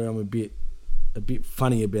just where I'm a bit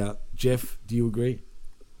funny about. Jeff, do you agree?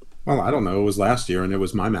 Well, I don't know. It was last year, and it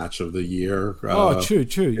was my match of the year. True.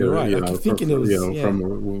 You're right. I keep thinking it was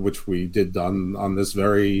from which we did on this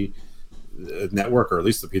very network, or at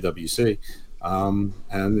least the PWC.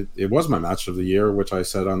 And it was my match of the year, which I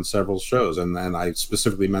said on several shows, and I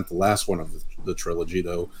specifically meant the last one of the trilogy.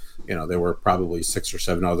 Though there were probably 6 or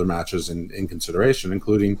 7 other matches in consideration,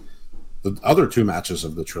 including the other 2 matches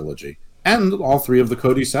of the trilogy and all 3 of the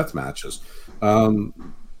Cody Seth matches.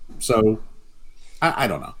 So I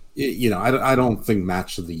don't know. I don't think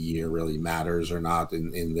match of the year really matters or not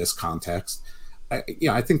in this context.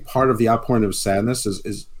 I think part of the outpouring of sadness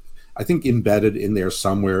is I think embedded in there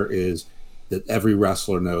somewhere is that every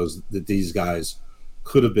wrestler knows that these guys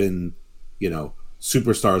could have been,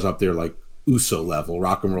 superstars up there like USO level,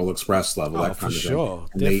 Rock and Roll Express level, that kind of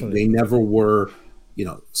thing. And they never were,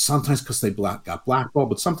 sometimes because they got blackballed,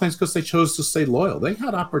 but sometimes because they chose to stay loyal. They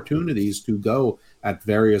had opportunities to go at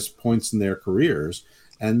various points in their careers,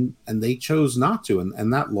 and they chose not to.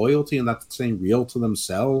 And that loyalty and that staying real to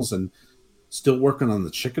themselves and still working on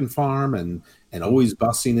the chicken farm and always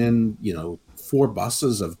busing in, 4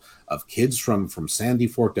 buses of kids from Sandy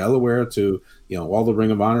Fork, Delaware to, all the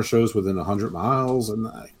Ring of Honor shows within 100 miles. And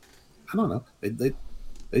I don't know.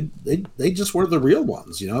 They just were the real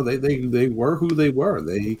ones. They were who they were.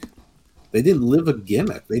 They didn't live a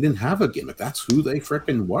gimmick. They didn't have a gimmick. That's who they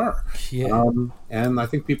frickin' were. Yeah. And I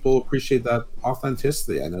think people appreciate that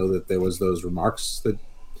authenticity. I know that there was those remarks that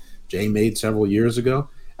Jay made several years ago.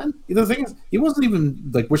 And the thing is, he wasn't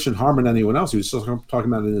even like wishing harm on anyone else. He was just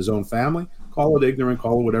talking about it in his own family. Call it ignorant,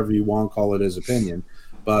 call it whatever you want, call it his opinion.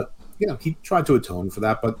 But he tried to atone for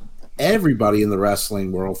that. But everybody in the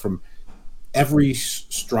wrestling world, from every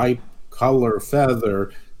stripe, color,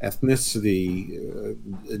 feather, ethnicity,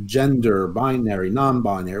 gender, binary,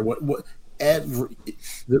 non-binary,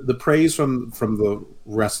 the praise from the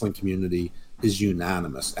wrestling community is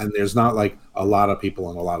unanimous, and there's not like a lot of people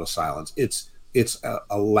and a lot of silence. It's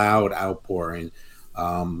a loud outpouring.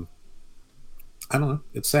 I don't know.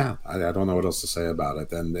 It's sad. I don't know what else to say about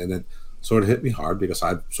it. And it sort of hit me hard because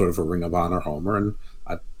I'm sort of a Ring of Honor homer, and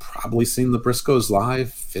I've probably seen the Briscoes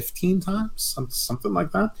live 15 times, something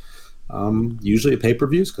like that. Usually at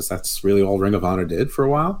pay-per-views, because that's really all Ring of Honor did for a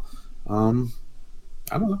while. I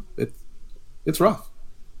don't know. It's rough.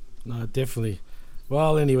 No, definitely.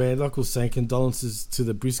 Well, anyway, like I was saying, condolences to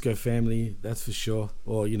the Briscoe family, that's for sure.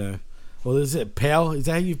 Or, or is it Powell? Is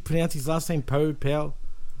that how you pronounce his last name? Powell?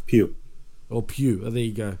 Pew. Or Pew. Oh, there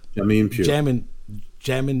you go. Jamin Pew.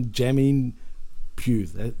 Jamin Pew.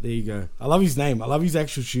 There you go. I love his name. I love his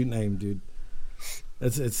actual shoot name, dude.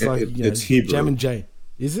 It's like, it's Hebrew. Jamin J.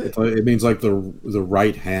 Is it? It means like the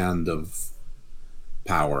right hand of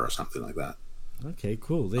power or something like that. Okay,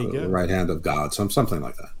 cool. There you go. The right hand of God, something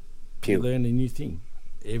like that. You learn a new thing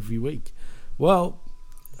every week. Well,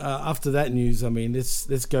 after that news, I mean,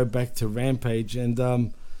 let's go back to Rampage, and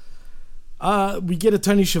we get a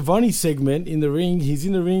Tony Schiavone segment in the ring. He's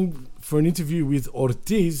in the ring for an interview with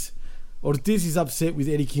Ortiz. Ortiz is upset with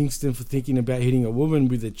Eddie Kingston for thinking about hitting a woman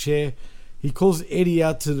with a chair. He calls Eddie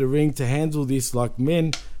out to the ring to handle this like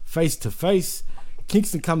men, face to face.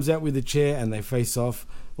 Kingston comes out with a chair and they face off.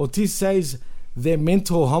 Ortiz says their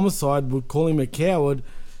mentor homicide would call him a coward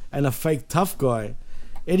and a fake tough guy.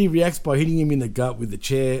 Eddie reacts by hitting him in the gut with the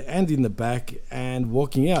chair and in the back and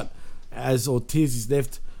walking out as Ortiz is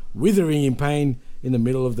left withering in pain in the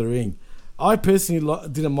middle of the ring. I personally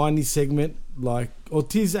didn't mind this segment. Like,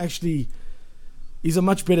 Ortiz actually is a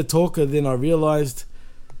much better talker than I realized.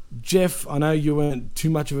 Jeff, I know you weren't too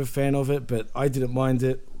much of a fan of it, but I didn't mind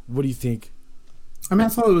it. What do you think? I mean, I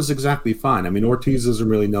thought it was exactly fine. I mean, Ortiz isn't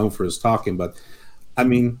really known for his talking, but I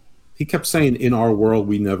mean, he kept saying, in our world,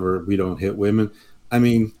 we don't hit women. I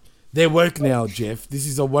mean, they're woke now, Jeff. This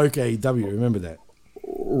is a woke AEW. Remember that.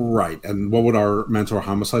 Right. And what would our mentor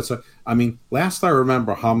Homicide say? I mean, last I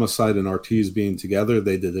remember Homicide and Ortiz being together,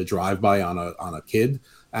 they did a drive-by on a kid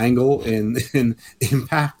angle in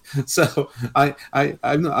Impact. So I'm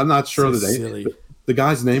not sure that the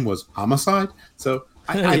guy's name was Homicide. So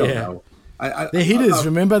I don't know. They're hitters.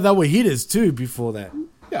 Remember, they were hitters too before that.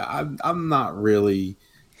 Yeah, I'm not really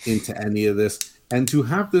into any of this. And to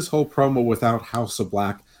have this whole promo without House of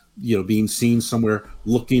Black, being seen somewhere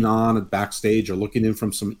looking on at backstage or looking in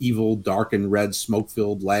from some evil, dark and red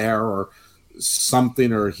smoke-filled lair or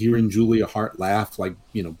something, or hearing Julia Hart laugh like,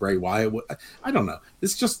 Bray Wyatt. I don't know.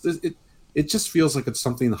 It's just, it just feels like it's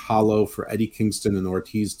something hollow for Eddie Kingston and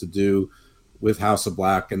Ortiz to do with House of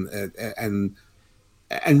Black and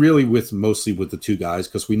really mostly with the two guys,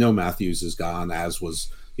 because we know Matthews is gone, as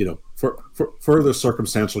was, for further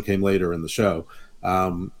circumstantial came later in the show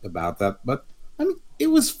about that. But I mean, it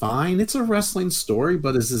was fine. It's a wrestling story,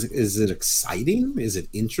 but is it exciting? Is it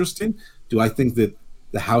interesting? Do I think that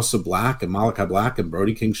the House of Black and Malachi Black and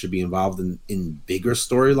Brody King should be involved in bigger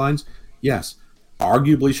storylines? Yes.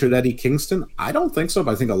 Arguably, should Eddie Kingston? I don't think so,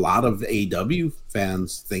 but I think a lot of AEW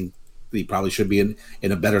fans think he probably should be in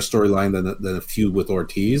a better storyline than a feud with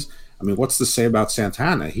Ortiz. I mean, what's to say about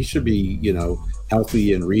Santana? He should be,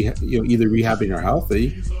 healthy and either rehabbing or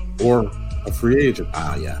healthy, or a free agent.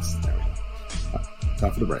 Yes. There we go.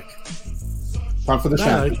 Time for the break. Time for the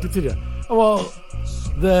show. Well,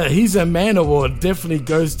 He's a Man award definitely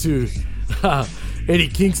goes to Eddie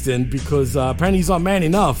Kingston, because apparently he's not man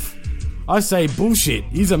enough. I say bullshit.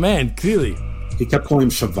 He's a man, clearly. He kept calling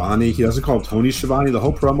him Schiavone. He doesn't call him Tony Schiavone. The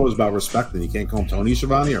whole promo is about respect, and he can't call him Tony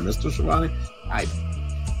Schiavone or Mr. Schiavone.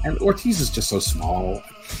 And Ortiz is just so small.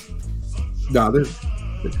 No,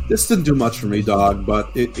 this didn't do much for me, dog, but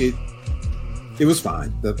it was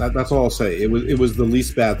fine. That's all I'll say. It was the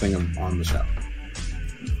least bad thing on the show.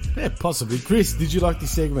 Yeah, possibly. Chris, did you like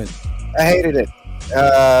this segment? I hated it.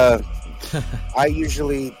 I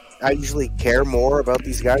usually care more about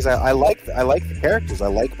these guys. I like the characters. I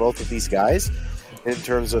like both of these guys in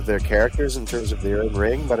terms of their characters, in terms of their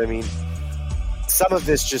in-ring. But I mean, some of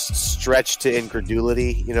this just stretched to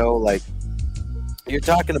incredulity. Like, you're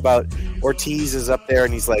talking about Ortiz is up there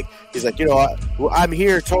and he's like, I'm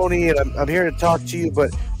here, Tony, and I'm here to talk to you,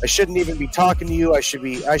 but I shouldn't even be talking to you. I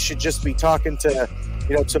should just be talking to,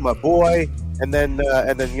 to my boy. and then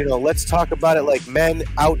let's talk about it like men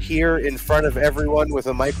out here in front of everyone with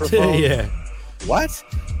a microphone. Yeah. What?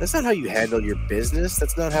 That's not how you handle your business.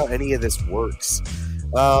 That's not how any of this works.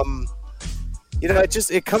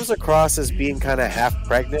 It comes across as being kind of half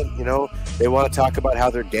pregnant. They want to talk about how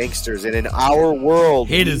they're gangsters, and in our world,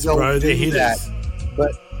 hitters, bro, they're hitters.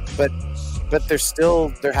 But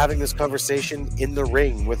they're having this conversation in the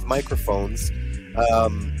ring with microphones.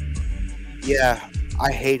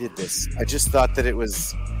 I hated this. I just thought that it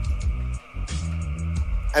was.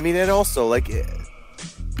 I mean, and also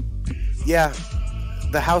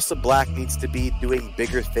the House of Black needs to be doing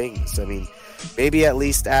bigger things. I mean, maybe at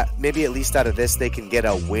least out of this they can get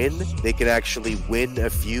a win. They can actually win a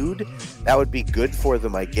feud. That would be good for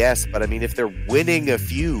them, I guess. But I mean, if they're winning a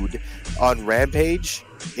feud on Rampage,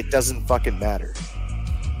 it doesn't fucking matter.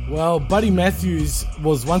 Well, Buddy Matthews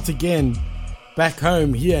was once again back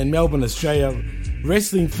home here in Melbourne, Australia,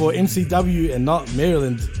 wrestling for MCW and not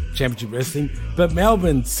Maryland Championship Wrestling, but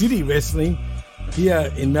Melbourne City Wrestling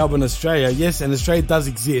here in Melbourne, Australia. Yes, and Australia does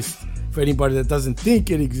exist. For anybody that doesn't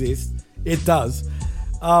think it exists, it does.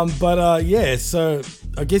 So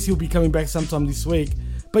I guess he'll be coming back sometime this week.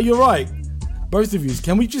 But you're right, both of you.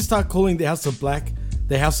 Can we just start calling the House of Black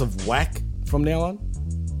the House of Whack from now on?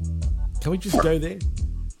 Can we just go there?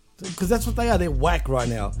 Because that's what they are. They're whack right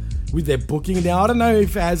now with their booking. Now, I don't know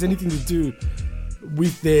if it has anything to do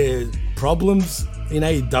with their problems in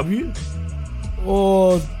AEW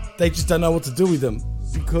or they just don't know what to do with them.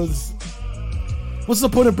 Because what's the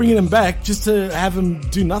point of bringing them back just to have them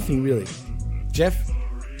do nothing, really? Jeff?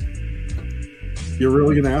 You're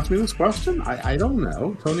really going to ask me this question? I don't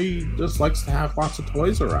know. Tony just likes to have lots of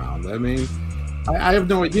toys around. I mean, I have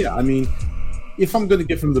no idea. I mean, if I'm going to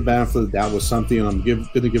give him the benefit of the doubt with something, and I'm going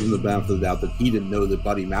to give him the benefit of the doubt that he didn't know that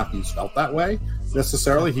Buddy Matthews felt that way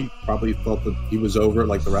necessarily. He probably thought that he was over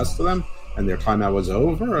like the rest of them, and their timeout was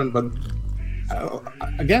over. But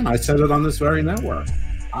again, I said it on this very network.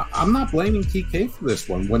 I'm not blaming TK for this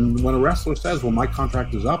one. When a wrestler says, "Well, my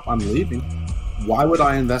contract is up, I'm leaving," why would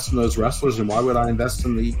I invest in those wrestlers, and why would I invest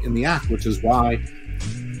in the act? Which is why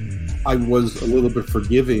I was a little bit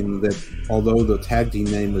forgiving that although the tag team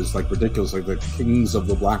name is like ridiculous, like the Kings of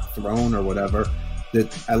the Black Throne or whatever,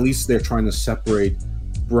 that at least they're trying to separate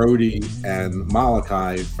Brody and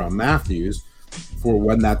Malachi from Matthews for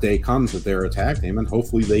when that day comes that they're a tag team, and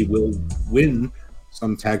hopefully they will win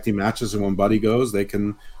some tag team matches, and when Buddy goes, they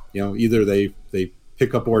can, either they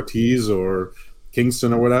pick up Ortiz or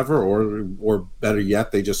Kingston or whatever, or better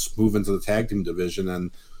yet, they just move into the tag team division and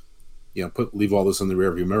leave all this in the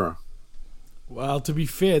rearview mirror. Well, to be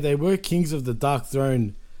fair, they were Kings of the Dark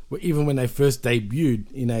Throne even when they first debuted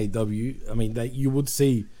in AEW. I mean, you would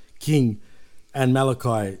see King and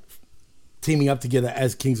Malachi teaming up together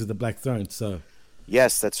as Kings of the Black Throne. So,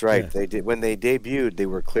 yes, that's right. Yeah. They did when they debuted. They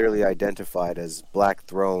were clearly identified as Black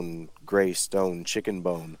Throne, Gray Stone, Chicken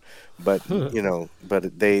Bone, but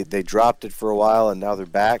but they dropped it for a while and now they're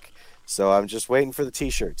back. So I'm just waiting for the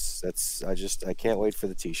T-shirts. I can't wait for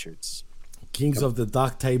the T-shirts. Kings of the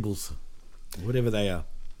Dark Tables, whatever they are.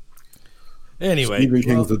 Anyway, Stephen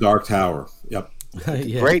King's The Dark Tower. Yep.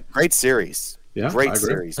 Yeah. Great series. Yeah, great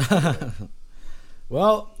series.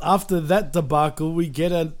 Well, after that debacle, we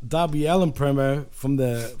get a Darby Allin promo from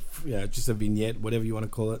just a vignette, whatever you want to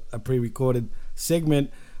call it, a pre-recorded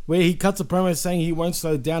segment where he cuts a promo saying he won't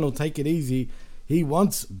slow down or take it easy. He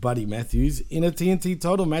wants Buddy Matthews in a TNT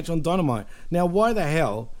title match on Dynamite. Now, why the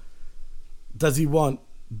hell does he want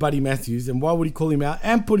Buddy Matthews, and why would he call him out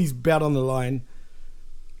and put his belt on the line?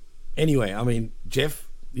 Anyway, I mean, Jeff,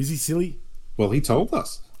 is he silly? Well, he told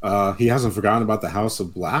us. He hasn't forgotten about the House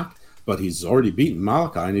of Black, but he's already beaten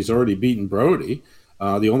Malachi and he's already beaten Brody.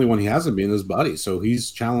 The only one he hasn't beaten is Buddy, so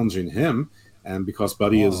he's challenging him. And because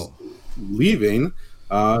Buddy is leaving,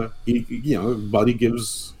 Buddy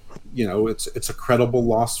gives, it's a credible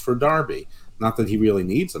loss for Darby. Not that he really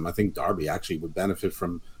needs him. I think Darby actually would benefit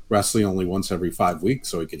from wrestling only once every 5 weeks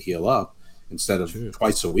so he could heal up instead of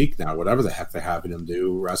twice a week now, whatever the heck they're having him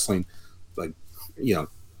do, wrestling like,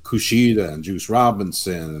 Kushida and Juice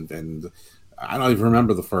Robinson and I don't even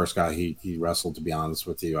remember the first guy he wrestled, to be honest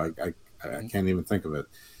with you. I can't even think of it.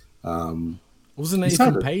 Wasn't it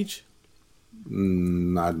Ethan Page?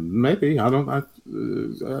 Maybe. I don't.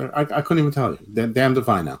 I couldn't even tell you. Damned if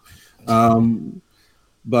I know.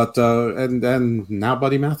 But and now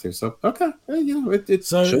Buddy Matthews. So okay,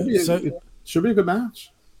 it should be a good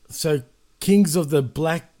match. So Kings of the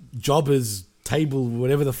Black Jobbers table,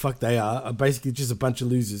 whatever the fuck they are basically just a bunch of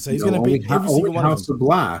losers. So he's going to beat every single one House of them. of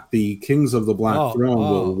Black, the Kings of the Black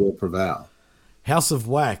Throne will prevail. House of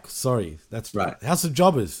Whack. Sorry, that's right. House of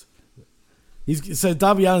Jobbers. So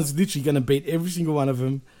Darby Allin's literally going to beat every single one of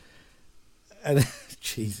them. And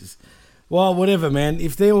Jesus. Well, whatever, man.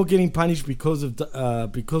 If they're all getting punished because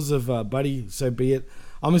of Buddy, so be it.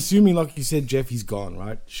 I'm assuming, like you said, Jeff, he's gone,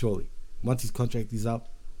 right? Surely. Once his contract is up.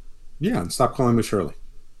 Yeah, and stop calling me Shirley.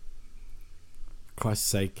 Christ's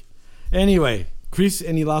sake. Anyway, Chris,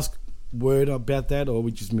 any last word about that, or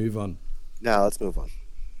we just move on? No, let's move on.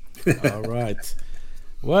 All right.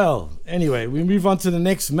 Well, anyway, we move on to the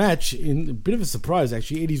next match in a bit of a surprise,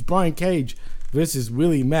 actually. It is Brian Cage versus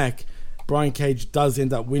Willie Mack. Brian Cage does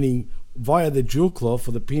end up winning via the Jewel Claw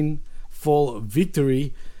for the pinfall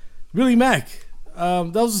victory. Willie Mack,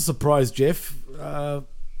 that was a surprise, Jeff.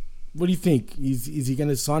 What do you think? Is he going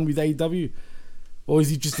to sign with AEW, or is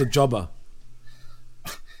he just a jobber?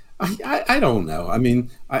 I don't know. I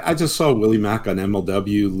mean, I just saw Willie Mack on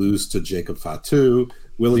MLW lose to Jacob Fatu.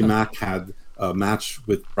 Willie Mack had a match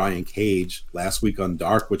with Brian Cage last week on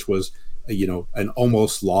Dark, which was, an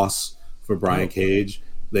almost loss for Brian Cage.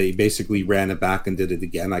 They basically ran it back and did it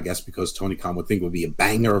again, I guess, because Tony Khan would think it would be a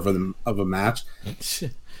banger of a match.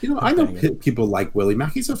 I know people like Willie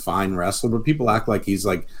Mack. He's a fine wrestler, but people act like he's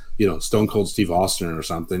like, Stone Cold Steve Austin or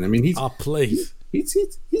something. I mean, he's a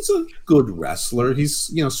good wrestler.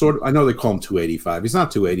 He's, sort of, I know they call him 285. He's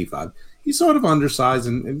not 285. He's sort of undersized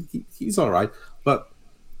and he's all right. But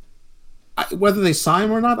whether they sign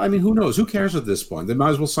him or not, I mean, who knows? Who cares at this point? They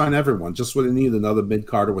might as well sign everyone. Just when they need another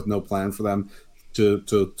mid-carder with no plan for them to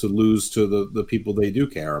lose to the people they do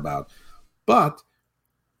care about. But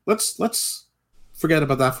let's forget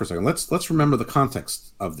about that for a second. Let's remember the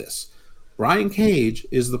context of this. Brian Cage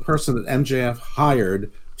is the person that MJF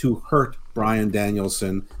hired to hurt Bryan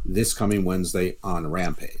Danielson this coming Wednesday on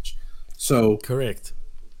Rampage. So correct.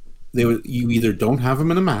 You either don't have him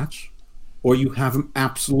in a match, or you have him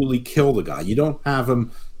absolutely kill the guy. You don't have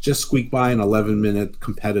him just squeak by an 11-minute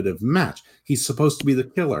competitive match. He's supposed to be the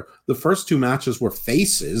killer. The first two matches were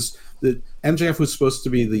faces. That MJF was supposed to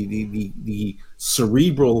be the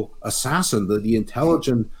cerebral assassin, the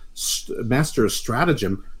intelligent master of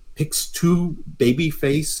stratagem. Picks two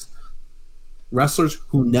babyface wrestlers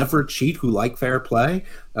who never cheat, who like fair play.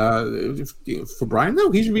 For Brian,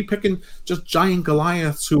 no, he should be picking just giant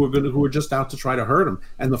Goliaths who are just out to try to hurt him.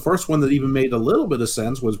 And the first one that even made a little bit of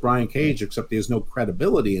sense was Brian Cage, except he has no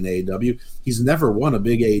credibility in AEW. He's never won a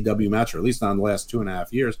big AEW match, or at least not in the last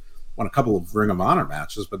 2.5 years. Won a couple of Ring of Honor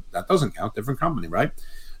matches, but that doesn't count. Different company, right?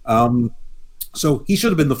 So he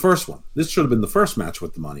should have been the first one. This should have been the first match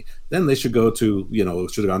with the money. Then they should go to,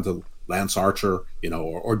 should have gone to Lance Archer,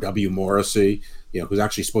 or W. Morrissey, who's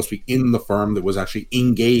actually supposed to be in the firm that was actually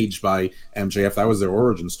engaged by MJF. That was their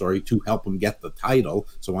origin story, to help him get the title.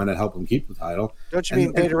 So why not help him keep the title? Don't you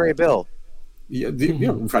mean Beta Ray Bill? Yeah,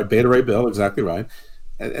 right. Beta Ray Bill, exactly right.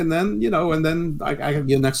 And then, I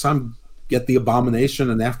next time get the Abomination,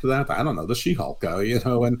 and after that, I don't know, the She-Hulk,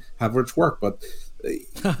 and have it work. But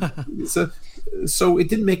so it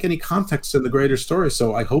didn't make any context in the greater story.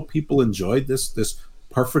 So I hope people enjoyed this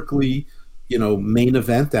perfectly, main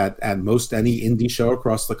event at most any indie show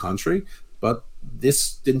across the country. But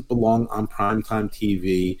this didn't belong on primetime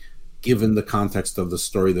TV, given the context of the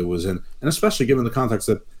story that was in, and especially given the context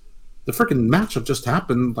that the freaking matchup just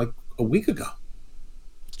happened like a week ago.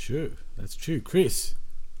 True, that's true, Chris.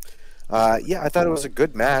 I thought it was a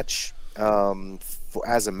good match.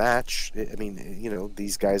 As a match, I mean,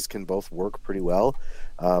 these guys can both work pretty well.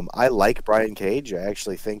 I like Brian Cage. I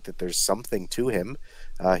actually think that there's something to him.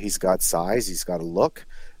 He's got size. He's got a look.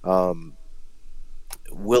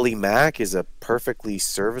 Willie Mack is a perfectly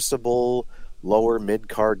serviceable lower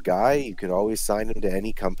mid-card guy. You could always sign him to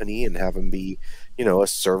any company and have him be, a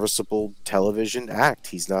serviceable television act.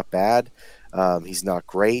 He's not bad. He's not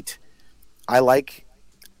great. I liked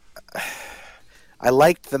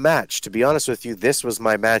the match. To be honest with you, this was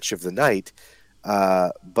my match of the night.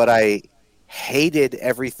 But I hated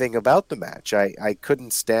everything about the match. I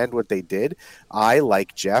couldn't stand what they did. I,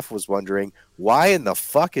 like Jeff, was wondering, why in the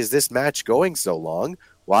fuck is this match going so long?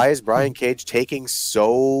 Why is Brian Cage taking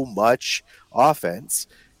so much offense?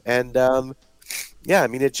 And,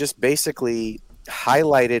 it just basically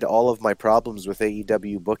highlighted all of my problems with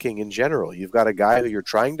AEW booking in general. You've got a guy who you're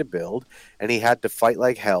trying to build, and he had to fight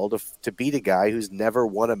like hell to beat a guy who's never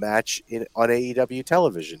won a match on AEW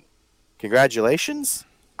television. Congratulations,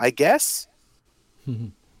 I guess.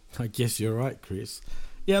 I guess you're right, Chris.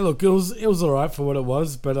 Yeah, look, it was all right for what it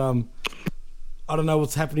was, but I don't know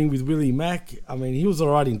what's happening with Willie Mack. I mean, he was all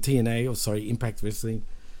right in TNA, Impact Wrestling,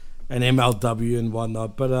 and MLW and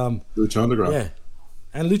whatnot, but Lucha Underground. Yeah.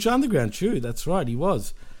 And Lucha Underground, true, that's right, he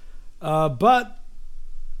was. But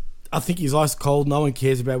I think he's ice cold. No one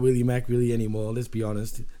cares about Willie Mack really anymore. Let's be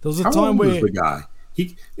honest. There was a How time old where is the guy?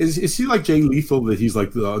 Is he like Jay Lethal, that he's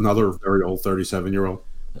like another very old 37-year-old?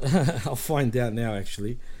 I'll find out now.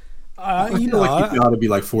 Actually, I feel like he ought to be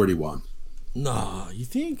like 41. No, you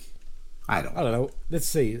think? I don't know. Let's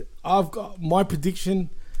see. I've got my prediction: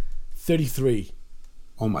 33.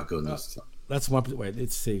 Oh my goodness. That's my wait.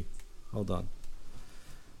 Let's see. Hold on.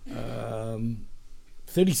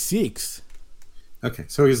 36. Okay,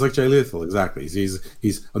 so he's like Jay Lethal, exactly.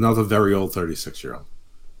 He's another very old 36-year-old.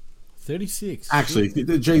 36. Actually,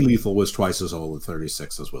 Jay Lethal was twice as old at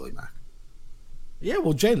 36 as Willie Mack. Yeah,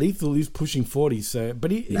 well, Jay Lethal is pushing 40, so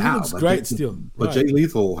but he looks great still. But right. Jay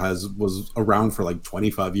Lethal was around for like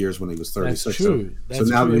 25 years when he was 36. That's true. So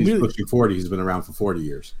now that he's pushing 40, he's been around for 40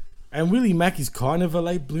 years. And Willie Mack is kind of a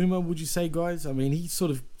late bloomer, would you say, guys? I mean, he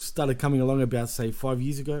sort of started coming along about, say, 5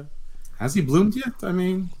 years ago. Has he bloomed yet? I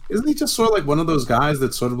mean, isn't he just sort of like one of those guys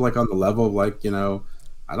that's sort of like on the level of like, I don't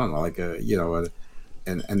know, like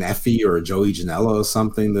an Effie or a Joey Janela or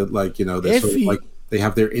something that like, they're sort of like they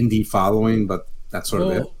have their indie following, but that's sort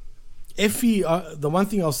of it. Effie, the one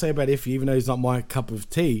thing I'll say about Effie, even though he's not my cup of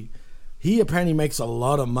tea, he apparently makes a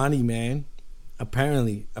lot of money, man.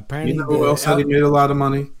 Apparently. You know who else said he made a lot of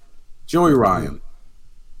money? Joey Ryan.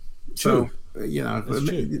 True. So,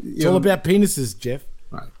 it's all about penises, Jeff.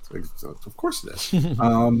 Right. Of course it is.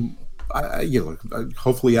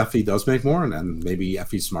 Hopefully Effie does make more, and maybe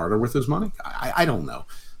Effie's smarter with his money. I don't know.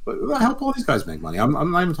 But I hope all these guys make money. I'm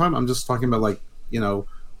not even talking. I'm just talking about like,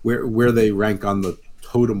 where they rank on the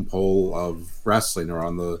totem pole of wrestling, or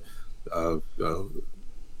on the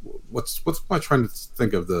what's am I trying to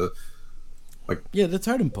think of the the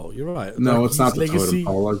totem pole. You're right. No, it's not the totem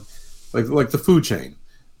pole. Like the food chain.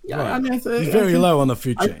 Yeah, right. I mean, he's very low on the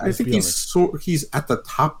food chain. I think he's at the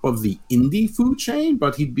top of the indie food chain,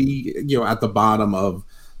 but he'd be at the bottom of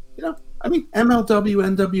MLW,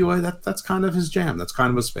 NWA. That's kind of his jam. That's kind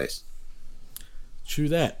of his space. True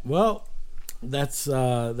that. Well, that's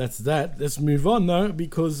that. Let's move on though,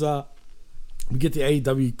 because we get the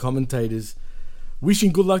AEW commentators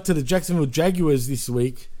wishing good luck to the Jacksonville Jaguars this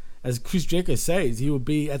week. As Chris Jericho says, he will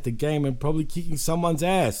be at the game and probably kicking someone's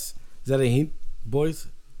ass. Is that a hint, boys?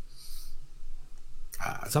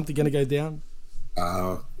 Something going to go down?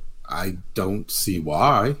 I don't see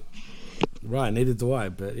why. Right, neither do I,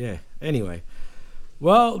 but yeah. Anyway.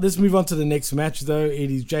 Well, let's move on to the next match, though. It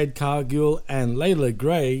is Jade Cargill and Layla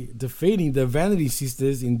Gray defeating the Vanity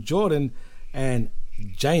Sisters in Jordan and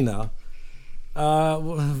Jaina.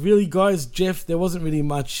 Really, guys, Jeff, there wasn't really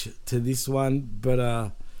much to this one,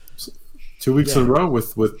 but 2 weeks in a row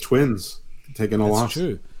with twins taking a loss. That's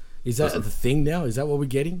true. Is that the thing now? Is that what we're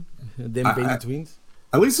getting? Them being twins?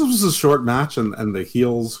 At least this was a short match, and the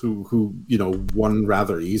heels who won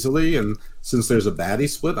rather easily. And since there's a baddie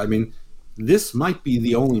split, I mean, this might be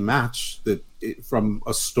the only match that, from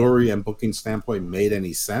a story and booking standpoint, made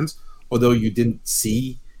any sense. Although you didn't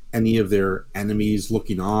see any of their enemies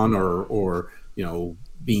looking on or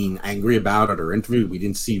being angry about it or interviewed. We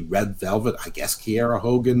didn't see Red Velvet. I guess Kiera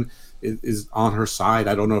Hogan is on her side.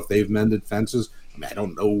 I don't know if they've mended fences. I mean, I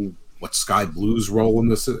don't know what Sky Blue's role in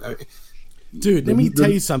this is. Dude, let me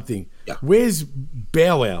tell you something. Yeah. Where's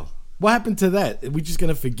Bow Wow? What happened to that? Are we just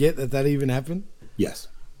going to forget that even happened? Yes.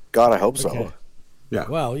 God, I hope so. Yeah.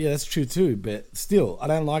 Well, yeah, that's true too. But still, I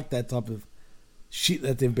don't like that type of shit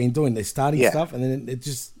that they've been doing. They're starting stuff, and then it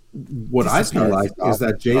just... What I still like is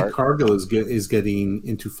that Jade Cargill is getting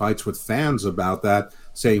into fights with fans about that,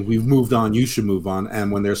 saying, we've moved on, you should move on.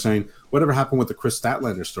 And when they're saying, whatever happened with the Chris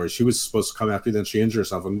Statlander story? She was supposed to come after you, then she injured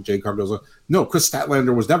herself. And Jade Cargill's like, no, Chris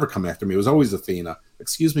Statlander was never coming after me. It was always Athena.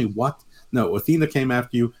 Excuse me, what? No, Athena came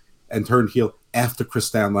after you and turned heel after Chris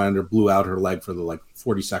Statlander blew out her leg for the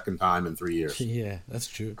 42nd time in 3 years. Yeah, that's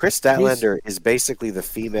true. Chris Statlander is basically the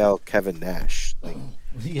female Kevin Nash.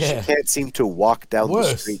 She can't seem to walk down the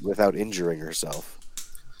street without injuring herself.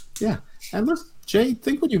 Yeah, and look, Jay,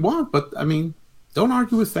 think what you want, but I mean, don't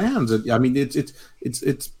argue with fans. I mean, it's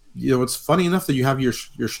it's funny enough that you have your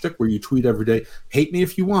shtick where you tweet every day, hate me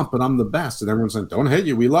if you want, but I'm the best, and everyone's like, don't hate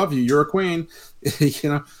you, we love you, you're a queen,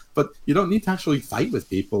 But you don't need to actually fight with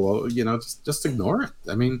people. Just ignore it.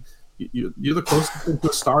 I mean, you're the closest thing to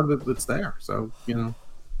a star that's there. So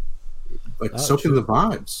soak in the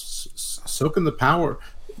vibes, soak in the power.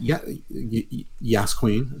 Yeah, yes,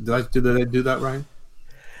 Queen. Did I do that right?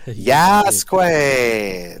 Yes,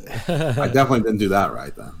 Queen. I definitely didn't do that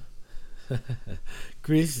right then.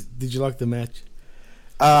 Chris, did you like the match?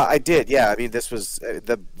 I did, yeah. I mean, this was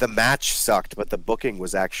the match sucked, but the booking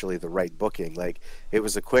was actually the right booking. It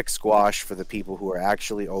was a quick squash for the people who are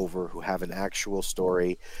actually over, who have an actual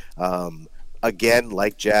story. again,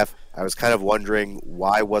 like Jeff, I was kind of wondering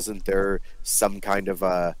why wasn't there some kind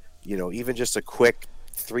of even just a quick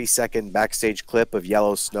 3-second backstage clip of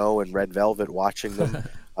Yellow Snow and Red Velvet watching them,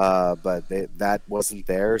 but that wasn't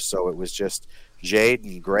there. So it was just Jade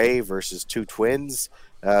and Gray versus two twins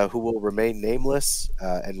who will remain nameless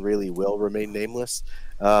and really will remain nameless.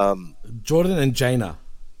 Jordan and Jaina.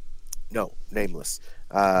 No, nameless.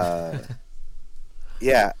 Yeah,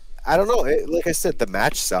 I don't know. Like I said, the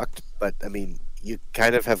match sucked, but I mean, you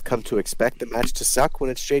kind of have come to expect the match to suck when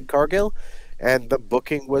it's Jade Cargill, and the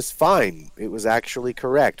booking was fine. It was actually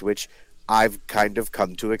correct, which I've kind of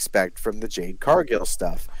come to expect from the Jade Cargill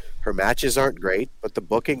stuff. Her matches aren't great, but the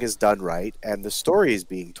booking is done right, and the story is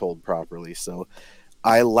being told properly. So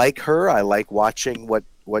I like her. I like watching what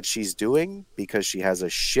she's doing because she has a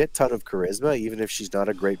shit ton of charisma, even if she's not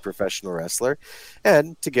a great professional wrestler.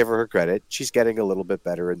 And to give her credit, she's getting a little bit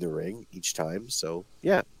better in the ring each time. So,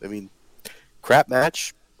 yeah, I mean, crap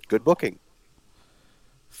match, good booking.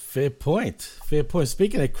 Fair point. Fair point.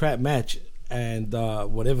 Speaking of crap match and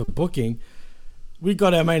whatever booking, we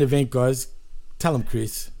got our main event, guys. Tell them,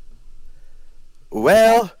 Chris.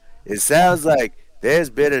 Well, it sounds like there's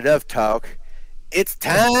been enough talk. It's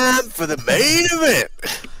time for the main event.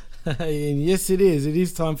 And yes, it is. It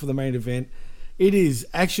is time for the main event. It is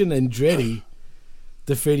Action Andretti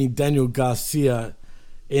defeating Daniel Garcia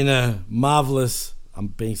in a marvelous, I'm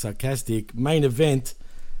being sarcastic, main event.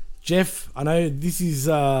 Jeff, I know this is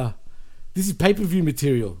pay-per-view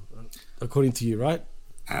material, according to you, right?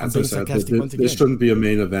 As I said, this shouldn't be a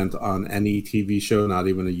main event on any TV show, not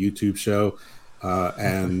even a YouTube show.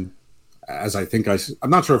 And as I think I'm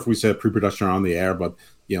not sure if we said pre-production or on the air, but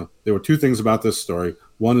there were two things about this story.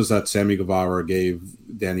 One is that Sammy Guevara gave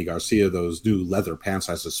Danny Garcia those new leather pants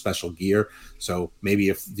as a special gear. So maybe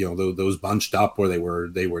if those bunched up or they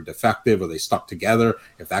were defective or they stuck together,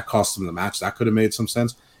 if that cost them the match, that could have made some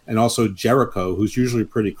sense. And also Jericho, who's usually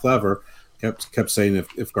pretty clever, kept saying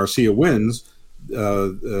if Garcia wins,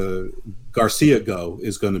 Garcia Go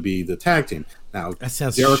is going to be the tag team. Now that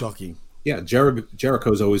sounds shocking. Yeah,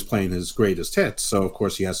 Jericho's always playing his greatest hits, so of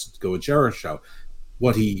course he has to go with Jericho.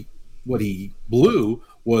 What he blew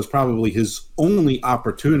was probably his only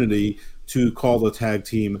opportunity to call the tag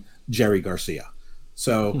team Jerry Garcia.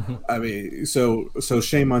 So I mean, so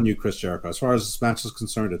shame on you, Chris Jericho. As far as this match is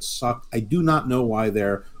concerned, it sucked. I do not know why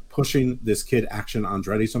they're pushing this kid Action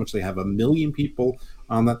Andretti so much. They have 1 million people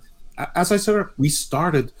on that. As I said, we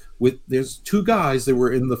started with there's two guys that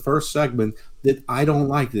were in the first segment that I don't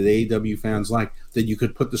like, that AEW fans like, that you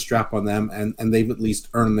could put the strap on them and they've at least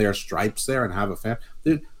earned their stripes there and have a fan.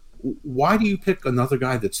 Why do you pick another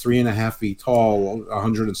guy that's 3.5 feet tall,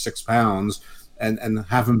 106 pounds, and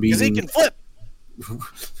have him be? Because he can flip.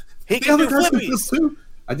 He can do flippies too.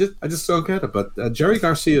 I just don't get it. But Jerry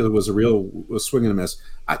Garcia was a real swing and a miss.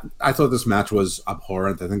 I thought this match was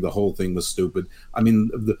abhorrent. I think the whole thing was stupid. I mean,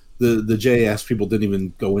 the JS people didn't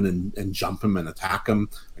even go in and jump him and attack him.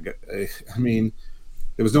 I mean,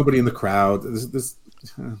 there was nobody in the crowd.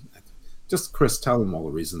 Just Chris, tell him all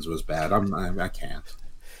the reasons it was bad. I can't.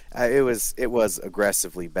 It was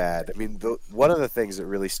aggressively bad. I mean, one of the things that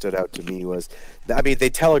really stood out to me was, they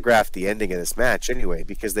telegraphed the ending of this match anyway,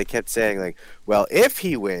 because they kept saying like, well, if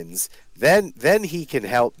he wins, then he can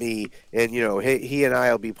help me, and he and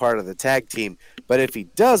I will be part of the tag team. But if he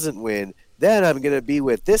doesn't win, then I'm going to be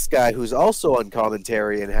with this guy who's also on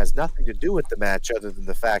commentary and has nothing to do with the match other than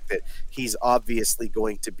the fact that he's obviously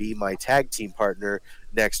going to be my tag team partner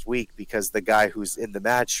next week, because the guy who's in the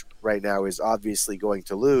match right now is obviously going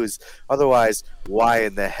to lose. Otherwise, why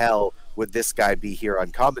in the hell would this guy be here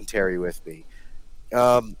on commentary with me?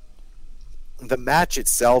 The match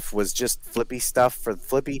itself was just flippy stuff for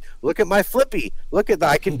flippy. Look at my flippy. Look at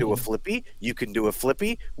I can do a flippy. You can do a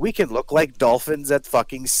flippy. We can look like dolphins at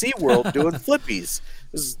fucking SeaWorld doing flippies.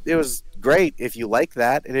 It was great if you like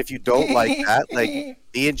that. And if you don't like that, like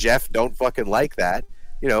me and Jeff don't fucking like that.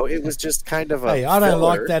 It was just kind of a Hey, I don't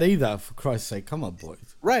like that either, for Christ's sake. Come on,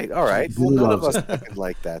 boys. Right, all right. Well, none of us fucking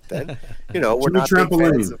like that then. We're not big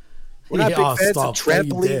fans of,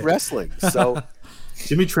 trampoline wrestling. So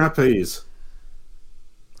Jimmy Trapeze.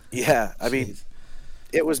 Yeah, I mean,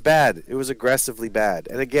 it was bad. It was aggressively bad.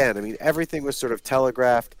 And again, everything was sort of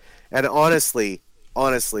telegraphed. And honestly,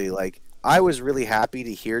 like, I was really happy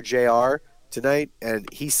to hear JR tonight, and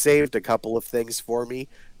he saved a couple of things for me.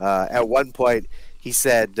 At one point, he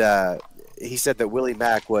said that Willie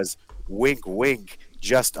Mack was wink, wink,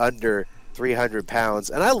 just under 300 pounds.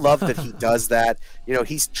 And I love that he does that.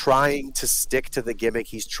 He's trying to stick to the gimmick.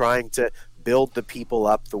 He's trying to build the people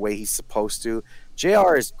up the way he's supposed to.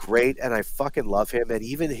 JR is great, and I fucking love him. And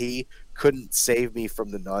even he couldn't save me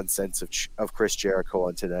from the nonsense of Chris Jericho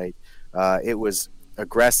on tonight. It was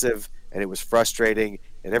aggressive and it was frustrating,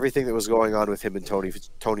 and everything that was going on with him and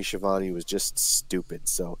Tony Schiavone was just stupid.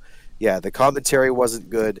 So, yeah, the commentary wasn't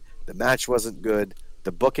good, the match wasn't good,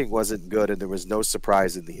 the booking wasn't good, and there was no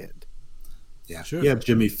surprise in the end. Yeah, sure. Yeah,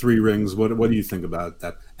 Jimmy, 3 rings. What do you think about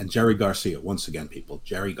that? And Jerry Garcia, once again, people.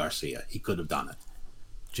 Jerry Garcia, he could have done it.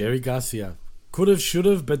 Jerry Garcia. Could have, should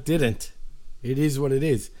have, but didn't. It is what it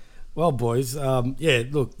is. Well, boys,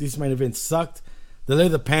 look, this main event sucked. The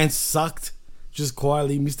leather pants sucked. Just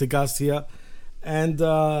quietly, Mr. Garcia. And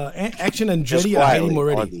Action Andretti, I hate him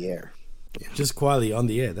already. On the air. Yeah. Just quietly on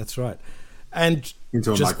the air, that's right. And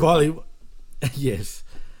Into just quietly, yes,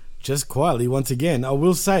 just quietly, once again, I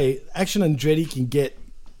will say, Action Andretti can get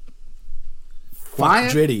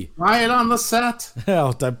quiet on the set.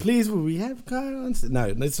 Oh, please, will we have quiet on set?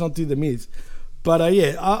 No, let's not do the Miz. But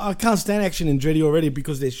I can't stand Action Andretti already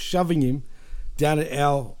because they're shoving him down at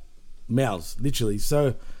our mouths, literally.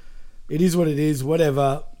 So it is what it is,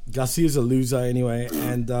 whatever. Garcia's a loser anyway.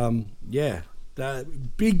 And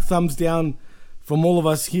big thumbs down from all of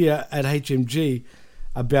us here at HMG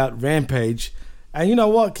about Rampage. And you know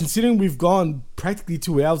what? Considering we've gone practically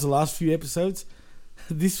 2 hours the last few episodes,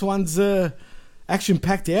 this one's a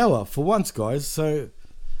action-packed hour for once, guys. So,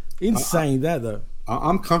 in saying that, though,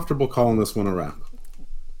 I'm comfortable calling this one a wrap.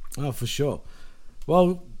 Oh, for sure.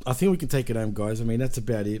 Well, I think we can take it home, guys. I mean, that's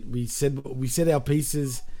about it. We said our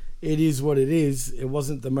pieces. It is what it is. It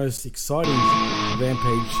wasn't the most exciting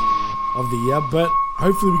Rampage of the year, but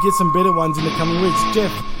hopefully we get some better ones in the coming weeks.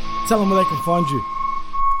 Jeff, tell them where they can find you.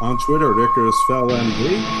 On Twitter, IcarusFellMD.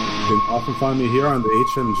 You can often find me here on the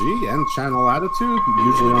HMG and Channel Attitude,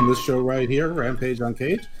 usually on this show right here, Rampage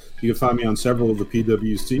UnCaged. You can find me on several of the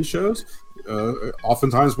PWC shows,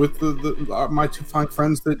 oftentimes with my 2 fine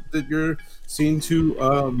friends that you're seeing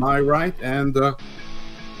to my right and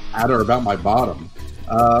at or about my bottom.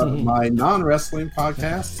 My non-wrestling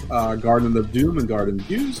podcasts, Garden of Doom and Garden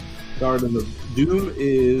Views. Garden of Doom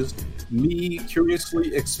is me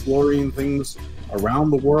curiously exploring things around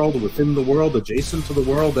the world, within the world, adjacent to the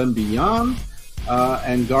world, and beyond.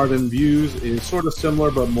 And Garden Views is sort of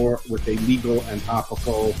similar, but more with a legal and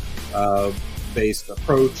topical based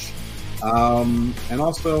approach. And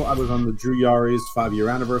also, I was on the Drew Yari's 5-year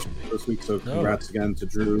anniversary this week, so congrats again to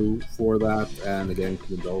Drew for that. And again,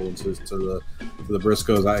 condolences to the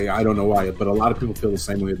Briscoes. I don't know why, but a lot of people feel the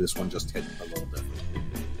same way. This one just hit a little bit.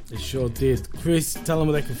 It sure did. Chris, tell them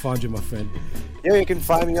where they can find you, my friend. Yeah, you can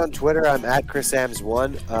find me on Twitter. I'm at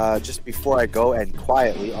ChrisAmbs1. Just before I go and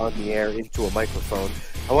quietly on the air into a microphone,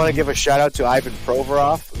 I want to give a shout out to Ivan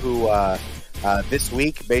Provorov, who this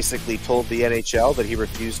week basically told the NHL that he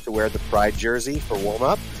refused to wear the Pride jersey for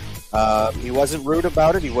warm-up. He wasn't rude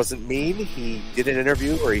about it. He wasn't mean. He did an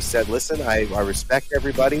interview where he said, listen, I respect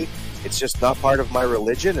everybody. It's just not part of my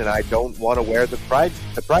religion, and I don't want to wear the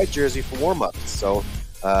Pride jersey for warm-ups. So,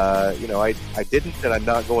 I didn't, and I'm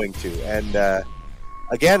not going to. And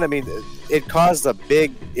again, I mean, it caused a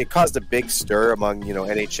big stir among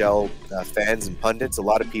NHL fans and pundits. A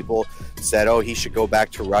lot of people said, "Oh, he should go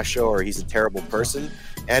back to Russia," or "He's a terrible person."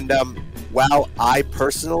 And while I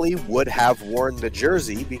personally would have worn the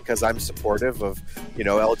jersey because I'm supportive of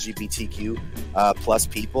LGBTQ plus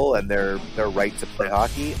people and their right to play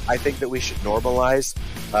hockey, I think that we should normalize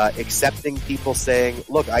accepting people saying,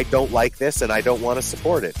 "Look, I don't like this and I don't want to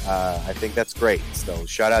support it." I think that's great. So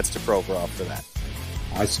shout outs to Provorov for that.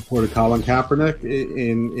 I supported Colin Kaepernick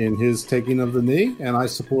in his taking of the knee, and I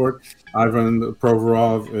support Ivan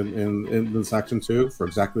Provorov in the section 2 for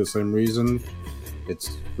exactly the same reason.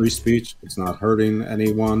 It's free speech. It's not hurting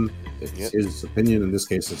anyone. It's his opinion. In this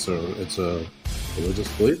case, it's a religious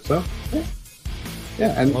belief. So,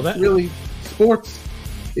 yeah. And really, sports.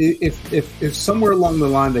 If somewhere along the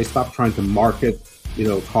line they stopped trying to market,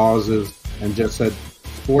 causes and just said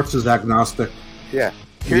sports is agnostic. Yeah.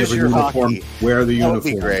 Here's your uniform, hockey. Wear the uniform. That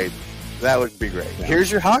would be great. That would be great. Yeah.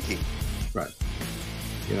 Here's your hockey. Right.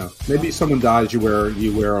 Maybe someone dies, you wear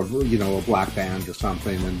a black band or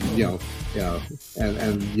something, and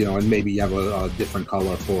and maybe you have a different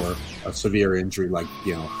color for a severe injury like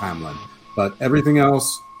Hamlin. But everything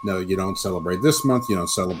else, no, you don't celebrate this month. You don't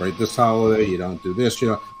celebrate this holiday. You don't do this.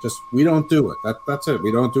 We don't do it. That's it.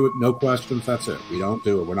 We don't do it. No questions. That's it. We don't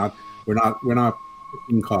do it. We're not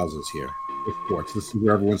in causes here. With sports. This is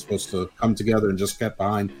where everyone's supposed to come together and just get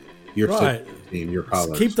behind your team, your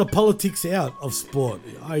colors. Keep the politics out of sport.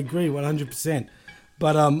 I agree 100%.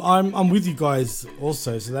 But I'm with you guys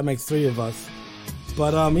also, so that makes 3 of us.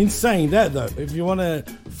 But in saying that, though, if you want to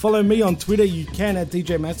follow me on Twitter, you can at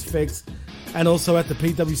DJ Mass Effects and also at the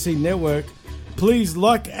PWC Network. please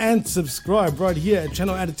like and subscribe right here at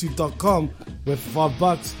channelattitude.com, where for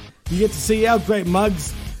 $5 you get to see our great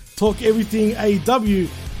mugs, talk everything AEW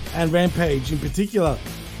and Rampage in particular.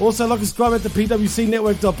 Also, like and subscribe at the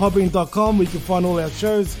PWCnetwork.podbean.com, where you can find all our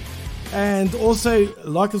shows. And also,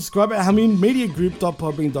 like and subscribe at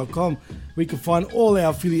HaminMediaGroup.podbean.com, where you can find all our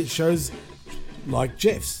affiliate shows, like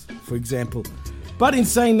Jeff's, for example. But in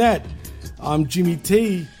saying that, I'm Jimmy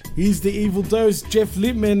T, he's the Evil Dose, Jeff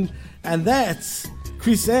Lippman, and that's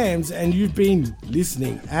Chris Ambs, and you've been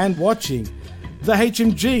listening and watching the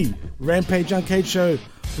HMG Rampage UnCaged show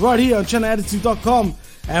right here on channelattitude.com,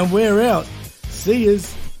 and we're out. See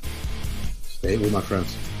yous. Stay with my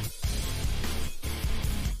friends.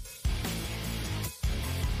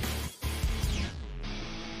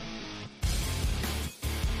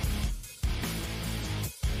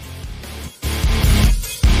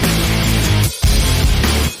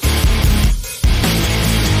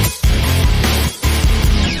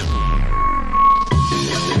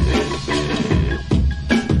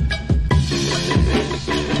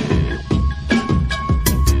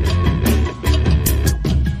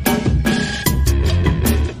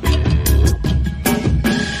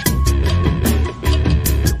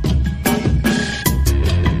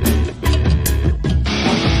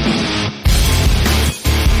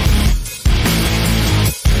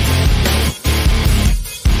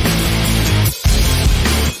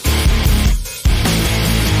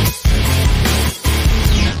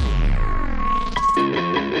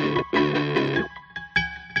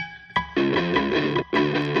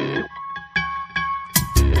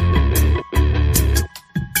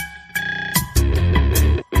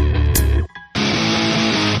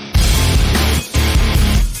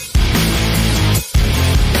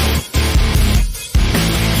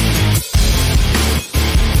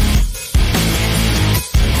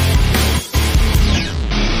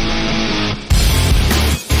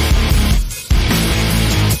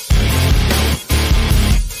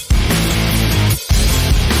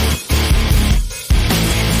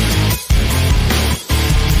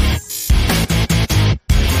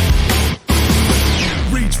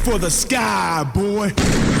 For the sky, boy.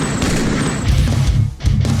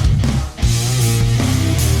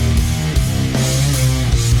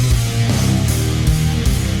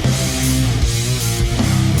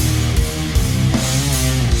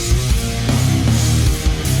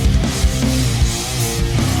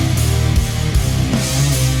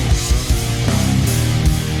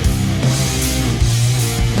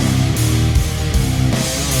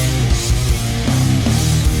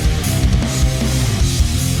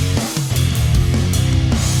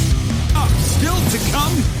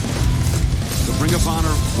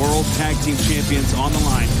 Tag Team Champions on the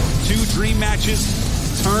line. 2 dream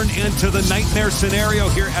matches turn into the nightmare scenario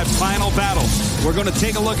here at Final Battle. We're going to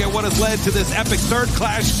take a look at what has led to this epic third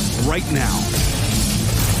clash right now.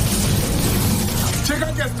 Chick,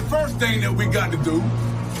 I guess the first thing that we got to do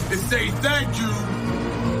is say thank you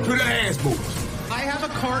to the ass boys. I have a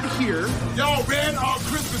card here. Y'all read our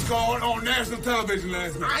Christmas card on national television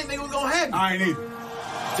last night. I didn't think it was going to happen. I ain't either.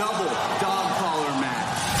 Double dog collar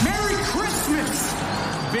match. Merry Christmas,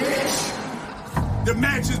 bitch! The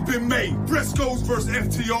match has been made. Briscoes versus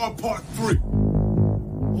FTR Part 3.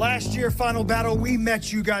 Last year, Final Battle, we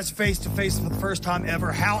met you guys face to face for the first time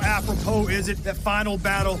ever. How apropos is it that Final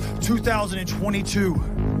Battle 2022,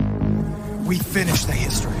 we finished the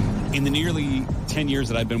history? In the nearly 10 years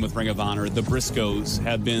that I've been with Ring of Honor, the Briscoes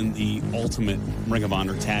have been the ultimate Ring of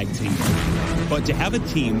Honor tag team. But to have a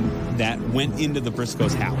team that went into the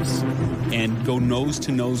Briscoes' house and go nose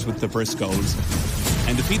to nose with the Briscoes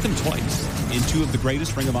and defeat them twice in 2 of the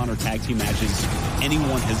greatest Ring of Honor tag team matches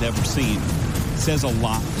anyone has ever seen says a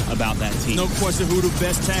lot about that team. No question who the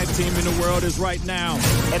best tag team in the world is right now.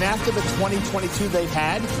 And after the 2022 they've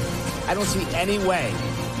had, I don't see any way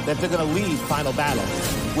that they're going to leave Final Battle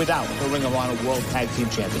without the Ring of Honor World Tag Team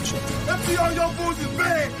Championship. FTR, your boys is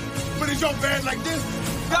bad, but is your bad like this?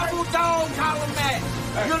 Double dog collar match.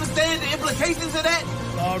 You understand the implications of that?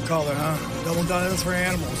 Dog collar, huh? Double dog, that's for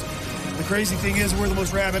animals. The crazy thing is we're the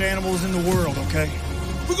most rabid animals in the world, okay?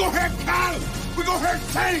 We're going to have Collar. We're going to have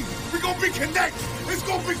Kane. We're going to be connected. It's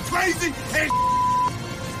going to be crazy. And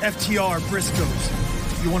FTR,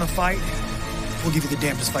 Briscoes. You want to fight? We'll give you the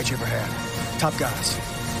damnedest fight you ever had. Top guys,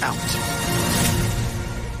 out.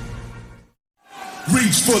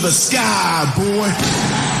 Reach for the sky, boy.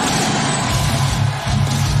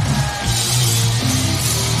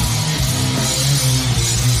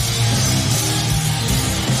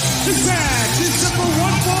 This match is set for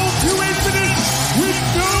 1 fall to infinite with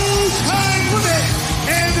no time limit.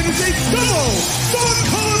 And it is a double dog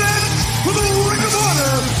collar match for the Ring of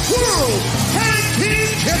Honor World Tag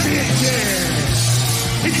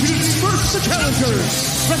first the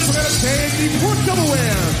challengers, wrestling at a standing for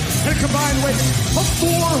Delaware, at a combined weight of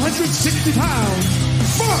 460 pounds,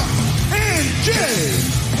 Mark and Jay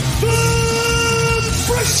the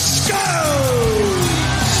Briscoes.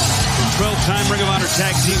 12-time Ring of Honor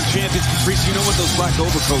Tag Team Champions. Caprice, you know what those black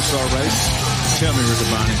overcoats are, right? Tell me, Rick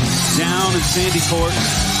Bonnie. Down in Sandy Court,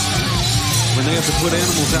 when they have to put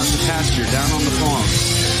animals out in the pasture, down on the farm,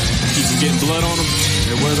 keep from getting blood on them,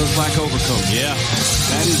 they wear those black overcoats. Yeah.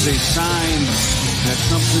 That is a sign that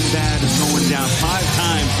something bad is going down. 5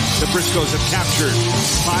 times the Briscoes have captured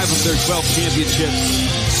 5 of their 12 championships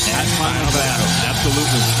at Final Battle.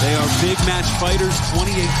 Absolutely. They are big match fighters.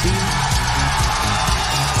 2018.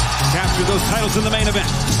 Capture those titles in the main event.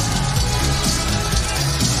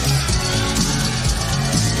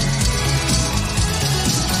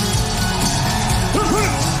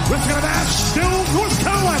 Wrestling a match, still North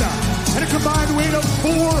Carolina, at a combined weight of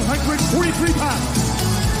 443 pounds.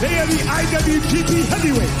 They are the IWGP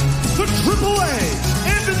Heavyweight, the AAA,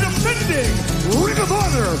 and the defending Ring of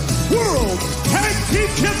Honor World Tag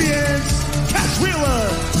Team Champions, Cash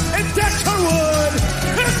Wheeler and Dax Harwood,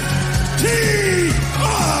 FTR!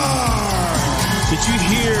 Did you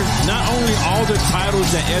hear not only all the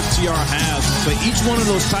titles that FTR has, but each one of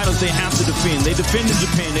those titles they have to defend. They defend in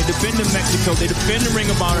Japan, they defend in Mexico, they defend in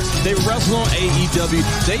Ring of Honor, they wrestle on AEW.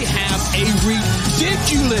 They have a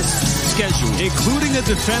ridiculous schedule, including a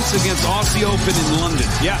defense against Aussie Open in London.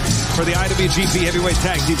 Yeah, for the IWGP Heavyweight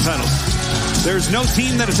Tag Team titles. There's no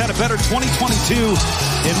team that has had a better 2022,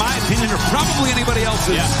 in my opinion, or probably anybody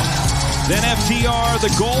else's. Yeah. Then FTR,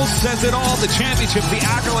 the gold says it all, the championship, the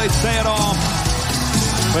accolades say it all.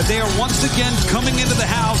 But they are once again coming into the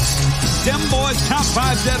house. Them boys, top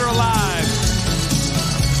 5 dead or alive.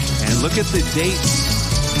 And look at the dates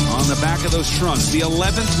on the back of those trunks. The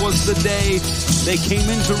 11th was the day they came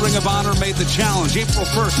into Ring of Honor, made the challenge. April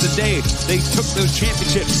 1st, the day they took those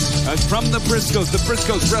championships from the Briscoes. The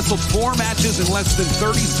Briscoes wrestled 4 matches in less than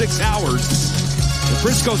 36 hours. The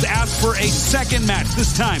Briscoes asked for a second match,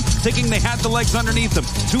 this time thinking they had the legs underneath them.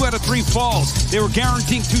 2 out of 3 falls. They were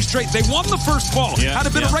guaranteeing 2 straight. They won the first fall. Yeah, had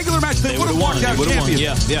it been a regular match, they would have walked out champions.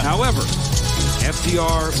 Yeah. However,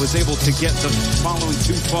 FTR was able to get the following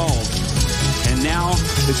 2 falls. And now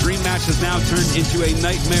the dream match has now turned into a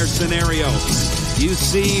nightmare scenario. You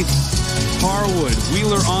see Harwood,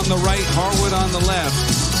 Wheeler on the right, Harwood on the left.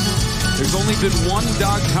 There's only been 1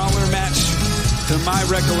 dog collar match to my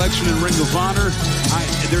recollection in Ring of Honor.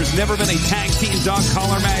 There's never been a tag team dog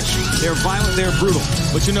collar match. They're violent, they're brutal.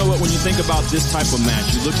 But you know what, when you think about this type of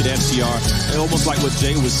match, you look at FTR, almost like what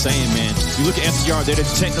Jay was saying, man. You look at FTR, they're the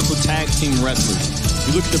technical tag team wrestlers.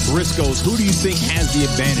 You look at the Briscoes, who do you think has the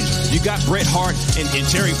advantage? You got Bret Hart and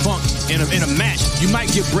Terry Funk in a match. You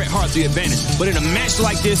might give Bret Hart the advantage. But in a match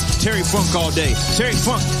like this, Terry Funk all day. Terry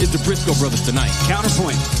Funk is the Briscoe brothers tonight.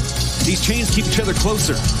 Counterpoint. These chains keep each other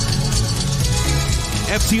closer.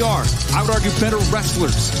 FTR, I would argue, better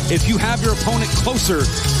wrestlers. If you have your opponent closer,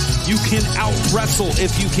 you can out-wrestle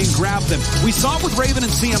if you can grab them. We saw it with Raven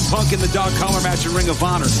and CM Punk in the dog collar match in Ring of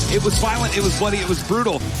Honor. It was violent, it was bloody, it was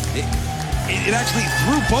brutal. It actually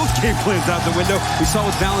threw both game plans out the window. We saw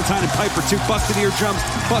with Valentine and Piper too. Busted eardrums,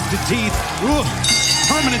 busted teeth. Ugh,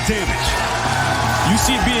 permanent damage. You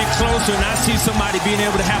see it being closer, and I see somebody being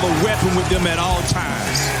able to have a weapon with them at all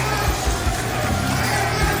times.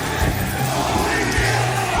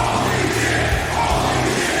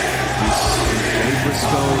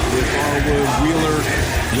 Briscoe with Harwood, Wheeler,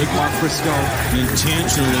 Mark Briscoe.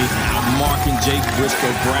 Intentionally outmarking Jake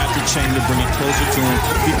Briscoe, grab the chain to bring it closer to him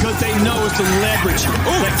because they know it's the leverage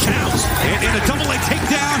that counts. And a double leg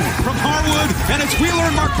takedown from Harwood, and it's Wheeler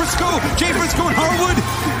and Mark Briscoe, Jay Briscoe and Harwood.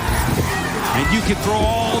 And you can throw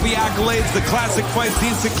all the accolades, the classic fights,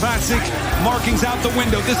 the instant classic markings out the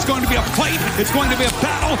window. This is going to be a fight. It's going to be a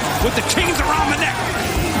battle with the chains around the neck.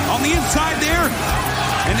 On the inside there.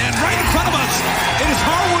 And then right in front of us, it is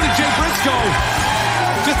Harwood and Jay Briscoe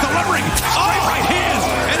just delivering right hands,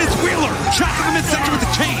 and it's Wheeler shot to the midsection with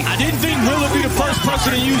the chain. I didn't think Wheeler would be the first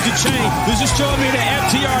person to use the chain. This is showing me that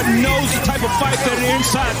FTR knows the type of fight that they're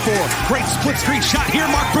inside for. Great split screen shot here.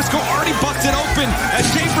 Mark Briscoe already busted open as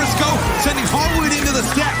Jay Briscoe sending Harwood into the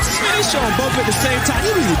steps. Man, he's showing both at the same time.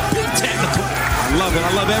 He really big technical. I love it.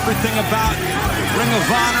 I love everything about Ring of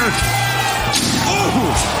Honor.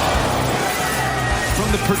 Oh! From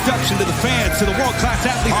the production to the fans to the world-class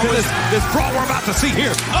athletes to this brawl we're about to see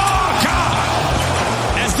here. Oh, God!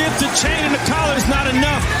 As if the chain and the collar is not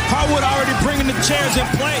enough, Harwood already bringing the chairs in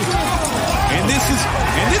play. And this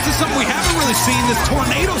is something we haven't really seen, this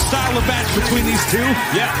tornado style of match between these two.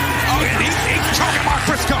 Yeah. Oh, and he's choking Mark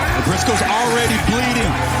Briscoe. And Briscoe's already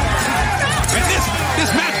bleeding. And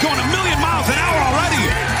this match going a million miles an hour already.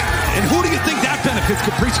 And who do you think that benefits,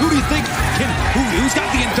 Caprice? Who do you think who's got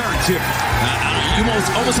the endurance here? You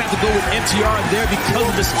almost have to go with FTR there because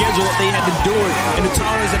of the schedule that they had been doing and the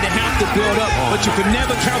tolerance that they have to build up. But you can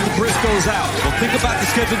never count the Briscoes out. Well, think about the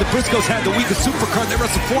schedule the Briscoes had the week of Supercard. They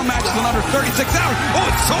wrestled 4 matches in under 36 hours. Oh,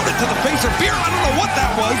 it sold it to the face of beer. I don't know what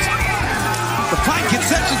that was. The fine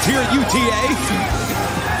concessions here at UTA.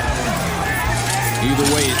 Either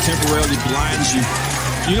way, it temporarily blinds you.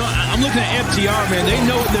 You know, I'm looking at FTR, man. They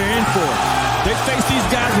know what they're in for. They faced these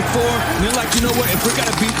guys before, and they're like, you know what? If we're going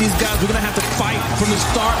to beat these guys, we're going to have to fight from the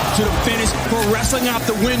start to the finish, for wrestling out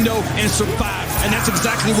the window and survive. And that's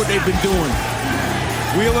exactly what they've been doing.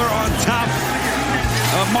 Wheeler on top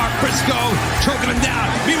of Mark Briscoe, choking him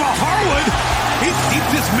down. Meanwhile, Harwood, he's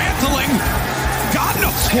dismantling God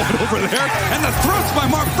knows what over there. And the thrust by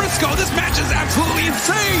Mark Briscoe. This match is absolutely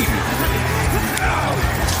insane.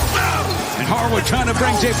 And Harwood trying to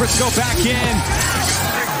bring Jay Briscoe back in.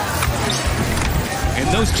 And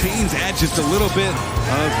those chains add just a little bit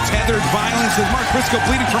of tethered violence as Mark Briscoe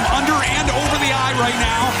bleeding from under and over the eye right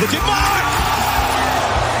now. Look at Mark!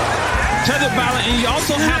 Tethered violence, and you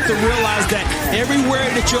also have to realize that everywhere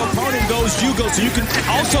that your opponent goes, you go. So you can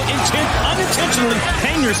also unintentionally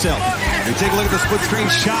hang yourself. And take a look at the split screen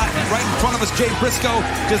shot right in front of us. Jay Briscoe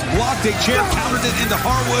just blocked a chair, countered it into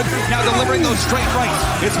Harwood, now delivering those straight rights.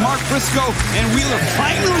 It's Mark Briscoe and Wheeler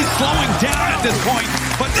finally slowing down at this point.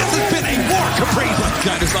 But this has been a war, Caprice.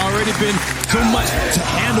 God, it's already been too much to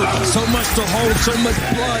handle, so much to hold, so much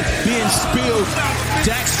blood being spilled.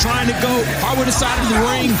 Dax trying to go. Harwood inside of the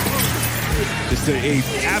ring. Just a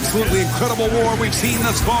absolutely incredible war we've seen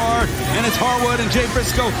thus far. And it's Harwood and Jay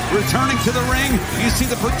Briscoe returning to the ring. You see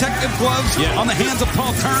the protective gloves on the hands of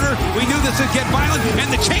Paul Turner. We knew this would get violent. And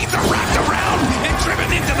the chains are wrapped around and driven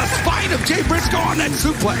into the spine of Jay Briscoe on that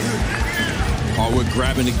suplex. Harwood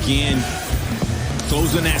grabbing again.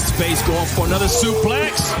 Closing that space, going for another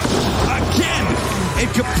suplex. Again. And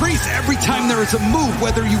Caprice, every time there is a move,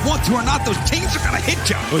 whether you want to or not, those chains are going to hit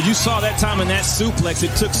you. Well, you saw that time in that suplex,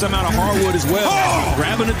 it took some out of Harwood as well. Oh!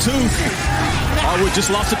 Grabbing a tooth. Harwood just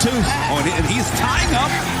lost a tooth. Oh, and he's tying up.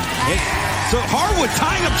 So Harwood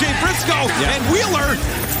tying up Jay Briscoe and Wheeler.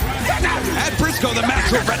 At Briscoe, the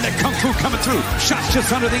master redneck kung fu coming through. Shots just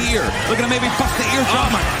under the ear. Looking to maybe bust the eardrum. Oh,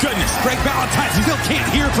 my goodness. Greg Valentine still can't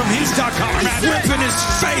hear from his dog collar match. Whipping his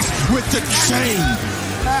face with the chain.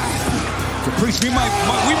 Caprice, we might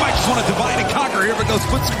just want to divide and conquer here if it goes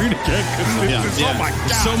split screen again. Oh, my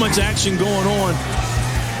God. So much action going on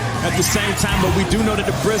at the same time, but we do know that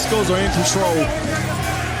the Briscoes are in control.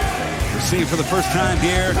 We're seeing for the first time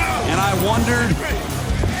here, and I wondered.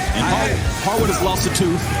 And Harwood has lost a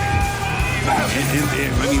tooth.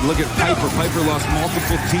 And I mean, look at Piper. Piper lost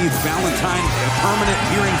multiple teeth. Valentine, permanent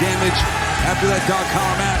hearing damage after that dog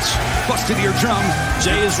collar match. Busted eardrum.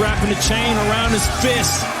 Jay is wrapping the chain around his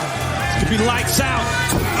fist. It could be lights out.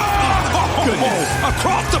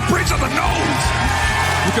 Across the bridge of the nose.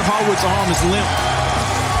 Look at Harwood's arm is limp.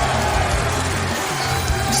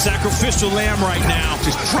 Sacrificial lamb right now.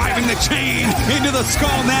 Just driving the chain into the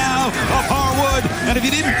skull now of Harwood. And if he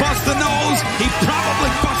didn't bust the nose, he probably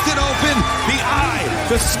busted open the eye,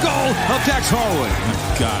 the skull of Dax Harwood. Oh my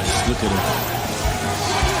gosh, look at him.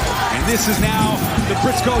 And this is now the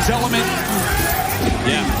Briscoes element.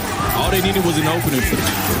 Yeah, all they needed was an opening.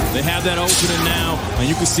 They have that opening now, and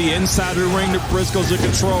you can see inside of the ring, the Briscoes in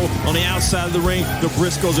control. On the outside of the ring, the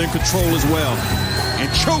Briscoes in control as well. And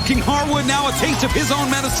choking Harwood, now a taste of his own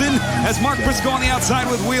medicine as Mark Briscoe on the outside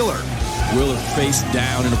with Wheeler. Wheeler face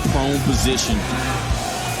down in a prone position.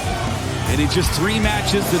 And in just 3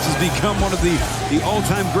 matches, this has become one of the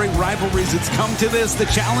all-time great rivalries. It's come to this, the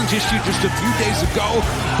challenge issue just a few days ago.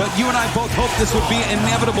 But you and I both hoped this would be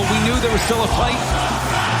inevitable. We knew there was still a fight.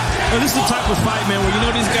 Well, this is the type of fight, man, where you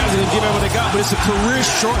know these guys are going to give everything they got, but it's a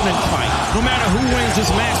career-shortening fight. No matter who wins this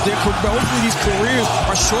match, hopefully these careers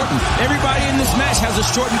are shortened. Everybody in this match has a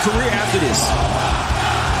shortened career after this.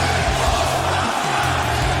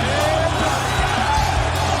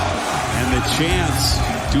 And the chants,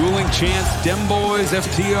 dueling chants, Dem Boys,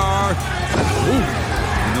 FTR. Ooh.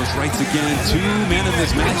 And those rights again. 2 men in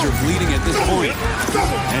this match are bleeding at this point.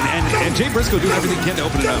 And Jay Briscoe doing everything he can to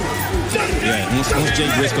open it up. Yeah, once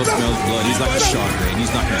Jay Briscoe smells blood, he's like a shark, man.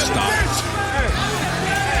 He's not going to stop.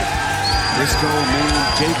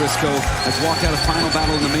 Jay Briscoe has walked out of final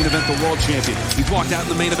battle in the main event, the world champion. He's walked out in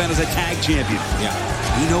the main event as a tag champion. Yeah.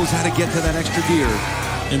 He knows how to get to that extra gear.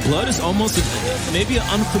 And blood is almost maybe an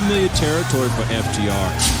unfamiliar territory for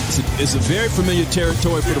FTR. It's a very familiar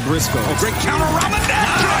territory for the Briscoes. Oh, great counter around the neck,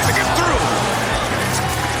 driving it through.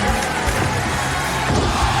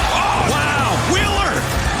 Wow.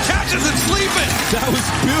 isn't sleeping. That was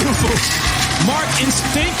beautiful. Mark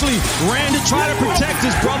instinctively ran to try to protect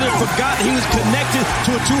his brother and forgot he was connected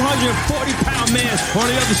to a 240-pound man on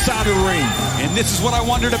the other side of the ring. And this is what I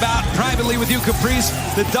wondered about privately with you, Caprice.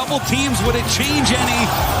 The double teams, would it change any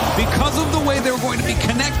because of the way they were going to be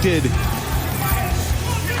connected?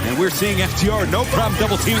 And we're seeing FTR, no problem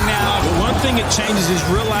double teaming now. The one thing it changes is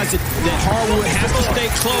realize that Harwood has to stay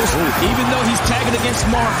close, even though he's tagging against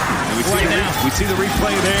Mark We see the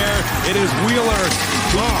replay there. It is Wheeler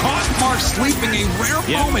who caught Mark sleeping, a rare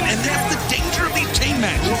moment, and that's the danger of these chain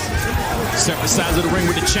matches. Separate sides of the ring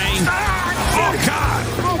with the chain. Oh, God!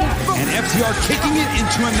 And FTR kicking it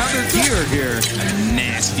into another gear here. A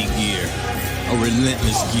nasty gear. A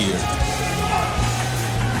relentless gear.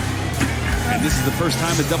 And this is the first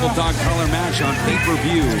time a double dog collar match on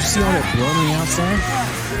pay-per-view. See all that blood on the outside?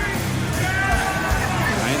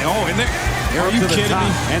 Are you kidding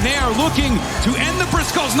me? And they are looking to end the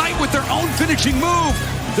Briscoes' night with their own finishing move.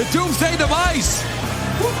 The Doomsday Device.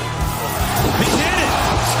 He did it.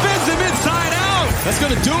 Spins him inside out. That's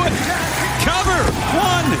going to do it. Cover.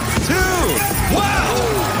 1, 2. Wow.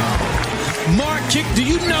 Mark kick. Do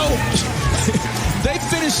you know... They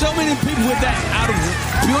finish so many people with that out of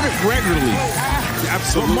doing it regularly.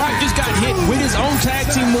 Absolutely. But Mark just got hit with his own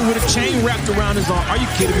tag team move with a chain wrapped around his arm. Are you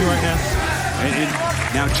kidding me right now? And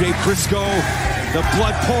now Jay Briscoe, the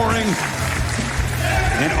blood pouring.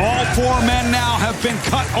 And all four men now have been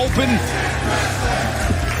cut open.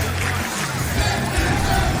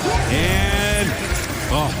 And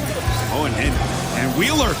and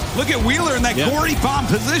Wheeler, look at Wheeler in that gory bomb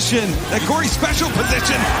position, that gory special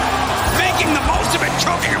position, making the most of it,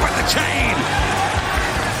 choking him with the chain.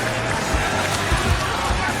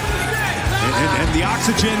 And the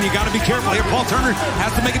oxygen, you got to be careful here. Paul Turner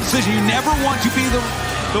has to make a decision. You never want to be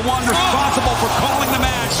the one responsible for calling the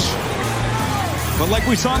match. But like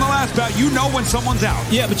we saw in the last bout, you know when someone's out.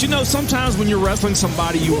 Yeah, but you know, sometimes when you're wrestling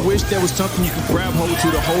somebody, you wish there was something you could grab hold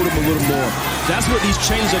to hold them a little more. That's what these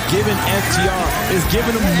chains are giving FTR, is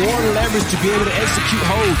giving them more leverage to be able to execute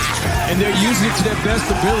holds. And they're using it to their best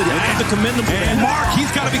ability. I have to commend them for that. And Mark,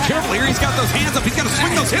 he's got to be careful here. He's got those hands up. He's got to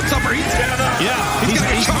swing those hips up or he's going to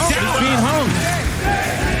get choked down. He's being hung.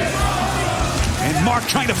 And Mark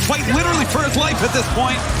trying to fight literally for his life at this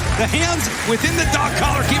point. The hands within the dog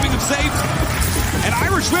collar keeping him safe. And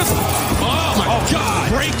Irish whip. Oh, my God.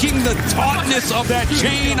 Breaking the tautness of that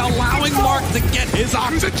chain, allowing Mark to get his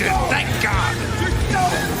oxygen. Thank God.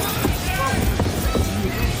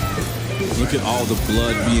 Look at all the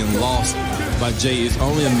blood being lost by Jay. It's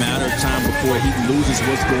only a matter of time before he loses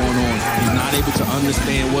what's going on. He's not able to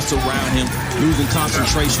understand what's around him, losing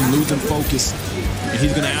concentration, losing focus. And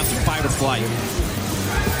he's going to have to fight or flight.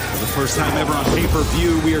 For the first time ever on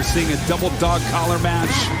pay-per-view, we are seeing a double dog collar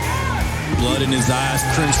match. Blood in his eyes,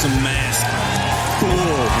 crimson mask. Cool.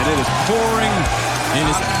 And it is pouring in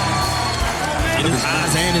his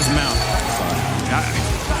eyes and his mouth.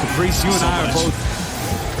 Caprice, you and I are both.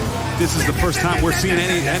 This is the first time we're seeing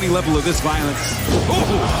any level of this violence.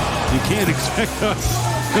 You can't expect us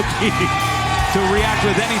to react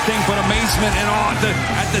with anything but amazement and awe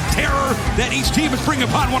at the terror that each team is bringing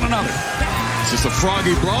upon one another. It's just a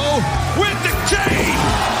froggy blow. With the chain!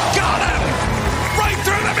 Got him! Right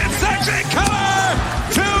through the midsection! Cover!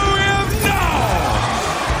 To him! No!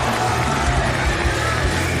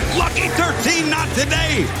 Lucky 13, not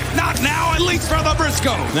today. Not now, at least for the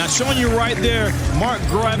Briscoe. Now, showing you right there, Mark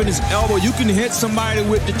grabbing his elbow. You can hit somebody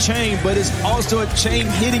with the chain, but it's also a chain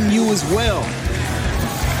hitting you as well.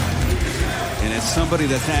 And as somebody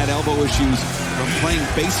that's had elbow issues from playing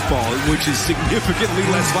baseball, which is significantly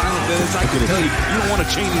less violent than this, I can tell you, you don't want a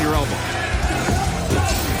chain in your elbow.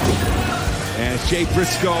 As Jay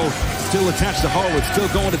Briscoe still attached to Harwood, still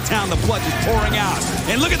going to town, the blood is pouring out.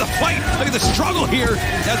 And look at the fight, look at the struggle here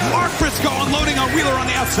as Mark Briscoe unloading on Wheeler on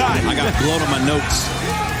the outside. I got blood on my notes.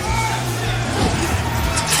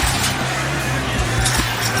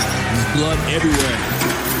 There's blood everywhere.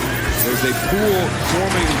 There's a pool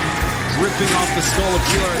forming, dripping off the skull of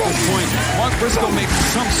Wheeler at this point. Mark Briscoe makes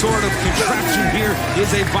some sort of contraption here. He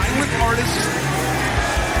is a violent artist.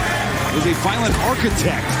 He is a violent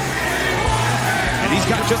architect. And he's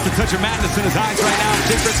got just a touch of madness in his eyes right now.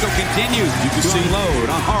 Jay Briscoe continues. You can see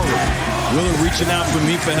load on Harwood. Wheeler reaching out for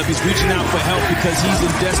me for help. He's reaching out for help because he's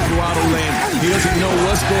in Desperado land. He doesn't know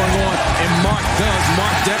what's going on, and Mark does.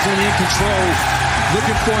 Mark definitely in control.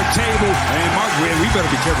 Looking for a table. And Mark, we better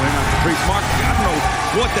be careful here now. Priest, Mark, I don't know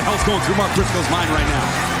what the hell's going through Mark Briscoe's mind right now.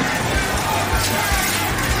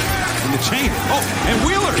 And the chain. Oh, and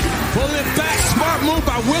Wheeler. Pulling it back. Smart move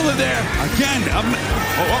by Wheeler there. Again.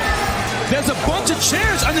 There's a bunch of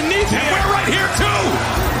chairs underneath and here. We're right here, too.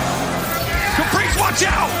 Caprice, watch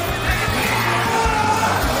out!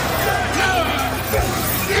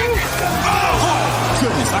 Oh,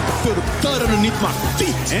 goodness, I can feel the thud underneath my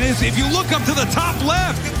feet. And if you look up to the top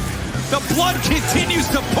left, the blood continues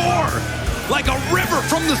to pour like a river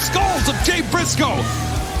from the skulls of Jay Briscoe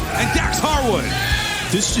and Dax Harwood.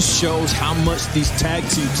 This just shows how much these tag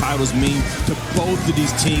team titles mean to both of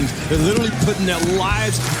these teams. They're literally putting their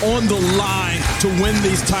lives on the line to win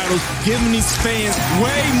these titles, giving these fans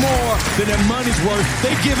way more than their money's worth.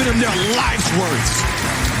 They're giving them their life's worth.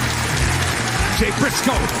 Jay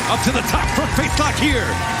Briscoe up to the top for a face lock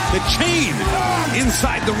here. The chain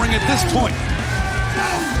inside the ring at this point.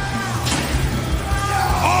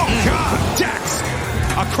 Oh, God, Dax.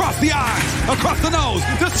 Across the eyes, across the nose,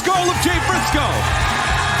 the skull of Jay Briscoe.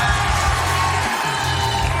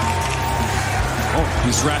 Oh,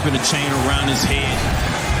 he's wrapping a chain around his head.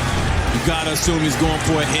 You gotta assume he's going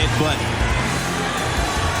for a headbutt.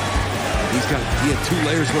 He had 2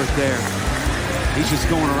 layers worth there. He's just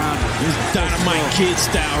going around. He's Dynamite Kid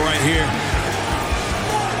style right here.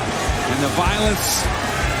 And the violence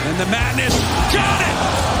and the madness. Got it!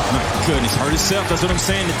 My goodness, hurt himself. That's what I'm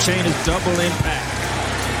saying. The chain is double impact.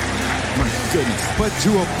 My goodness. But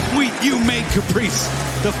to a point you made, Caprice,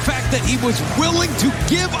 the fact that he was willing to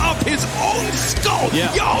give up his own skull.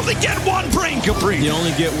 Yeah. You only get one brain, Caprice. You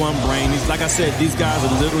only get one brain. Like I said, these guys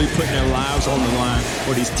are literally putting their lives on the line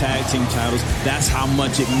for these tag team titles. That's how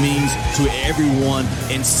much it means to everyone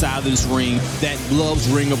inside this ring that loves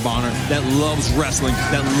Ring of Honor, that loves wrestling,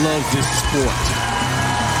 that loves this sport.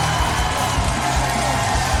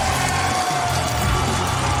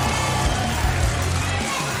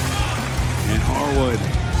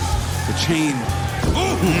 The chain.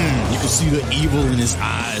 You can see the evil in his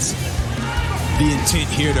eyes. The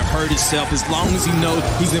intent here to hurt himself as long as he knows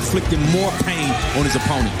he's inflicting more pain on his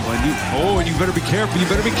opponent. And you better be careful. You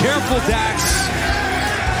better be careful, Dax.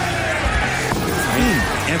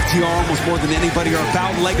 FTR almost more than anybody are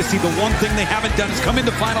about legacy. The one thing they haven't done is come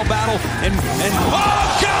into Final Battle and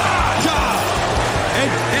oh, God!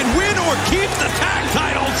 And win or keep the tag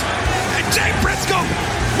titles. And Jay Briscoe,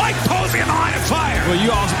 like Posey in the line of fire. Well,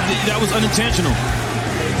 that was unintentional.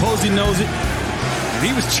 Posey knows it. And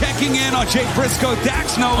he was checking in on Jay Briscoe.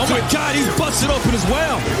 Dax knows it. Oh, my God, he's busted open as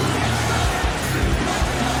well.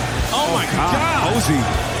 Oh, my God.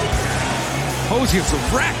 Posey is a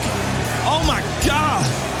wreck. Oh, my God.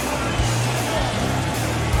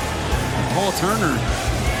 Paul Turner.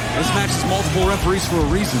 This match is multiple referees for a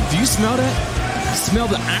reason. Do you smell that? Smell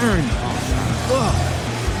the iron. Oh, God.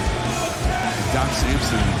 Doc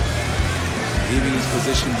Sampson leaving his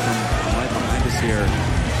position from right behind us here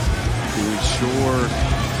to ensure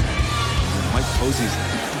Mike Posey's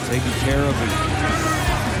taken care of. And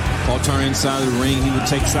Paul Turner inside the ring. He would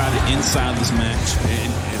take side inside this match.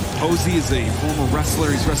 And Posey is a former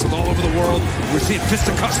wrestler. He's wrestled all over the world. We're seeing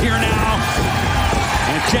fisticuffs here now.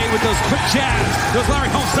 And Jay with those quick jabs, those Larry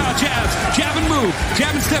Holmes style jabs. Jab and move,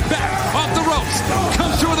 jab and step back, off the ropes.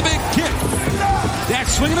 Comes through with a big kick.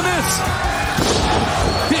 Dax swing and a miss.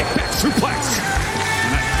 Big back suplex.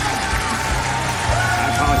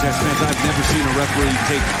 I apologize, fans. I've never seen a referee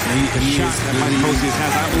take a shot that Mike Posey has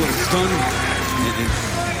had. I was stunned.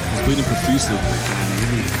 He's bleeding profusely.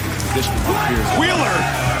 Wheeler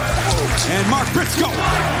and Mark Briscoe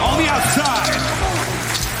on the outside.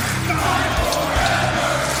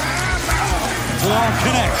 All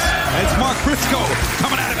connects. It's Mark Briscoe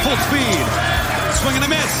coming at it full speed. Swing and a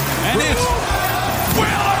miss. And it's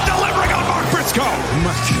Wheeler delivering on Mark Briscoe. My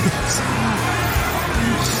goodness.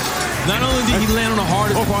 Not only did he land on the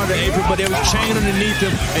hardest part of the apron, but there was chain underneath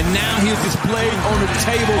him, and now he is displayed on the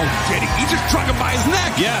table. Oh, did he? He just drug him by his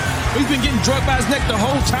neck. Yeah, he's been getting drugged by his neck the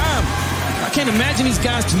whole time. I can't imagine these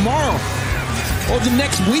guys tomorrow or the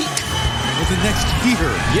next week. Or the next year.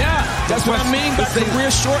 Yeah, that's what I mean by career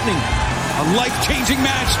shortening. A life-changing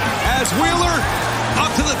match as Wheeler up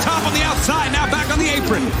to the top on the outside, now back on the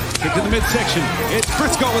apron. Kick to the midsection. It's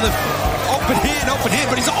Briscoe with an open hand,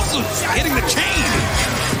 but he's also hitting the chain.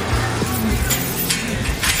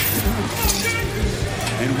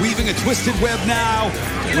 And weaving a twisted web now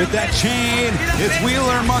with that chain. It's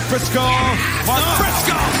Wheeler, Mark Briscoe. Mark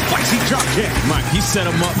Briscoe, spicy drop kick. Mike, he set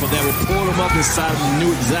him up for that. Will pull him up inside and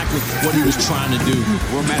knew exactly what he was trying to do.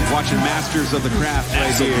 We're watching masters of the craft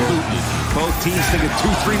right here. Both teams thinking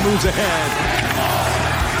 2-3 moves ahead.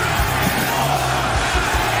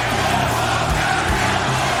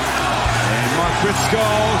 And Mark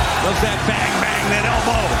Briscoe loves that bang, that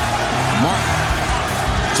elbow.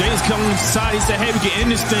 Jay's coming inside. He said, hey, we can end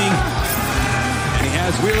this thing. And he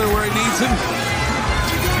has Wheeler where he needs him.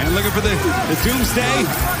 And They're looking for the doomsday.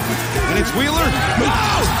 And it's Wheeler. Oh! Oh,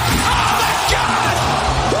 my God!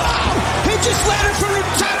 Oh! He just landed from the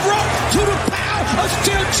top rope to the pile of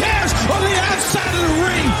steel chairs on the outside of the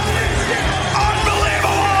ring.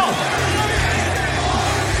 Unbelievable!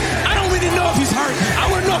 I don't really know if he's hurt.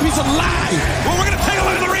 I want to know if he's alive. Well, we're going to take a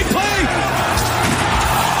look at the replay.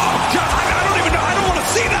 Oh, God, I don't even know. I don't want to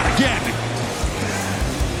see that again.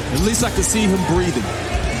 At least I can see him breathing.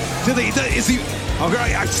 Is he?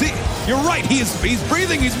 Okay, I see. You're right. He's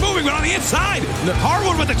breathing. He's moving, but on the inside,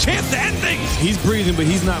 Harwood with a chance to end things. He's breathing, but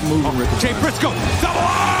he's not moving. Jay Briscoe, double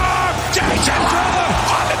arm. Jay Briscoe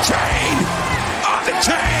on the chain. On the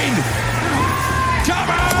chain.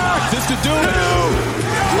 Cover. This could do it. 2,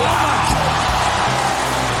 1.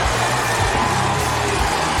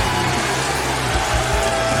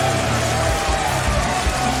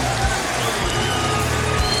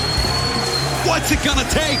 What's it gonna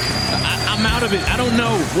take? I'm out of it. I don't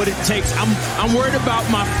know what it takes. I'm worried about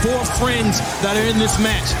my 4 friends that are in this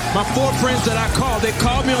match. My 4 friends that I called. They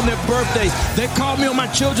called me on their birthdays. They called me on my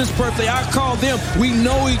children's birthday. I called them. We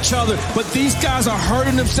know each other. But these guys are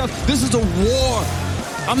hurting themselves. This is a war.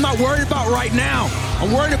 I'm not worried about right now.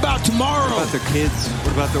 I'm worried about tomorrow. What about their kids?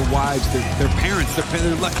 What about their wives? Their parents?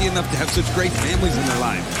 They're lucky enough to have such great families in their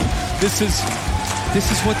lives. This is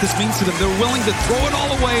what this means to them. They're willing to throw it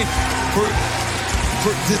all away for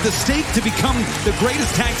the stake to become the greatest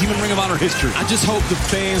tag team in Ring of Honor history. I just hope the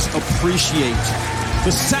fans appreciate the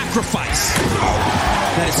sacrifice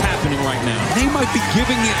that is happening right now. They might be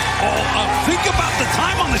giving it all up. Think about the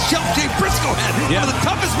time on the shelf Jay Briscoe had. Yeah. One of the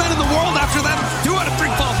toughest men in the world after that 2 out of 3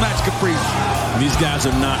 falls match Caprice. These guys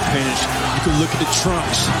are not finished. You can look at the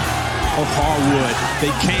trunks of Harwood. They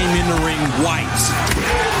came in the ring white.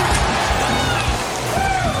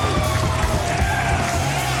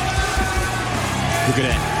 Look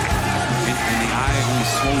at that. And the eye only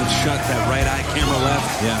swollen shut, that right eye, camera left.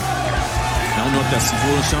 Yeah. I don't know if that's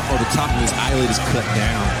swollen shut or the top of his eyelid is cut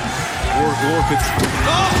down. Or if it's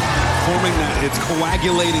forming that, it's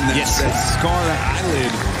coagulating that, that scar, that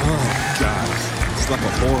eyelid. Oh, God. It's like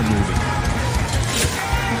a horror movie.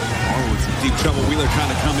 Harwood's in deep trouble. Wheeler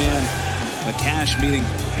trying to come in. A Cash meeting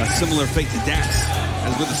a similar fate to Dax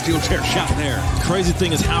as with a steel chair shot there. Crazy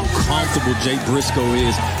thing is how comfortable Jay Briscoe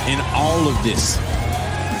is in all of this.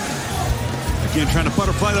 Again, trying to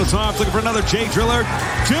butterfly those arms, looking for another Jay Driller.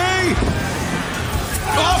 Jay!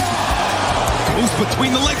 Oh! Goes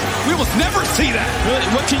between the legs. We almost never see that.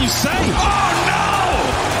 What can you say? Oh, no!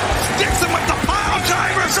 Sticks him with the pile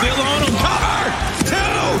driver. Still on him. Cover! 2!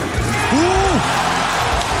 Ooh!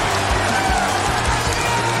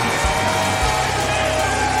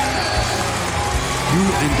 You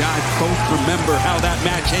and I both remember how that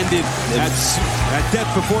match ended. That Death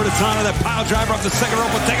Before Dishonor, that pile driver up the second rope.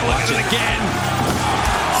 We'll take a look at it again.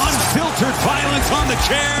 Unfiltered violence on the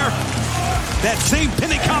chair. That same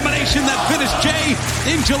pinning combination that finished Jay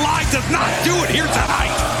in July does not do it here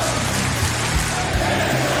tonight.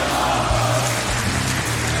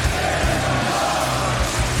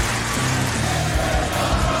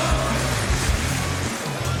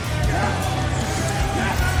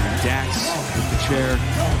 Dax with the chair.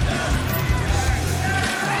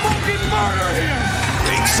 Fucking murder him!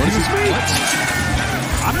 Excuse me? What?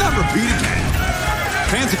 I'm not repeating that.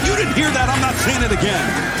 Fans, if you didn't hear that, I'm not saying it again.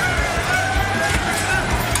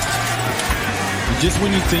 Just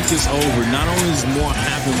when you think it's over, not only does more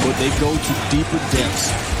happen, but they go to deeper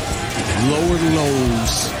depths, lower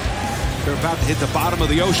lows. They're about to hit the bottom of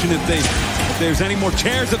the ocean if there's any more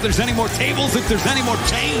chairs, if there's any more tables, if there's any more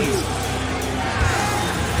chains.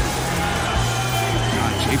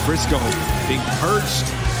 Jay Briscoe being perched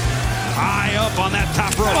high up on that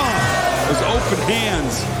top rope. Those open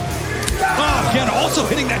hands. Oh, again, also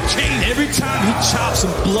hitting that chain. Every time he chops,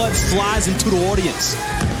 some blood flies into the audience.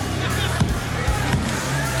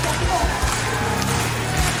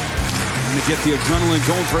 Going to get the adrenaline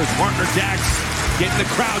going for his partner, Dax. Getting the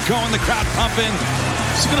crowd going, the crowd pumping.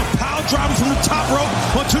 He's going to power drive him from the top rope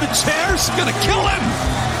onto the chairs. Going to kill him.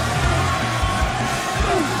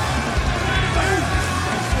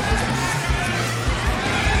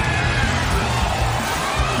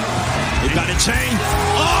 He got a chain.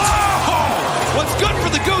 Oh! What's good for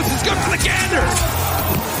the goose is good for the gander.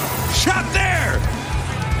 Shot there.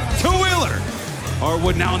 Two-wheeler.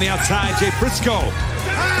 Harwood now on the outside. Jay Briscoe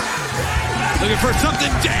looking for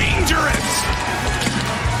something dangerous.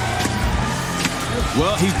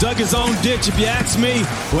 Well, he dug his own ditch, if you ask me.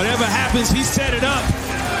 Whatever happens, he set it up.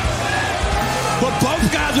 But both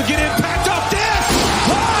guys will get impact off this.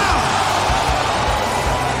 Wow!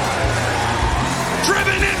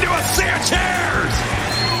 Driven into a sea of chairs.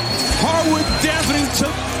 Harwood definitely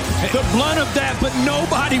took The blunt of that, but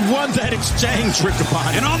nobody won that exchange, Rick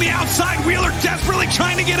Abani. And on the outside, Wheeler desperately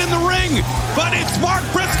trying to get in the ring, but it's Mark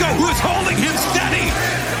Briscoe who is holding him steady.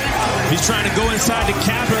 He's trying to go inside to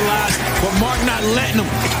capitalize, but Mark not letting him.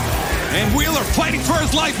 And Wheeler fighting for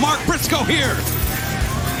his life. Mark Briscoe here.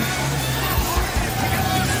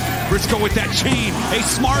 Briscoe with that chain. A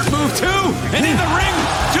smart move, too. And in the ring,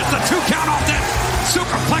 just a 2 count off that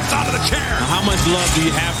superplex onto the chair. Now, how much love do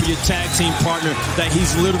you have for your tag team partner that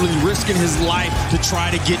he's literally risking his life to try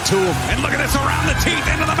to get to him? And look at this around the teeth,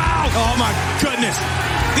 into the mouth. Oh, my goodness.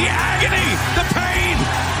 The agony, the pain.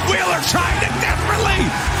 Wheeler trying to desperately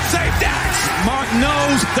save Dax. Mark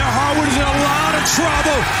knows that Harwood is in a lot of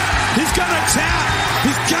trouble. He's going to tap.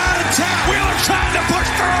 He's got to tap. Wheeler trying to push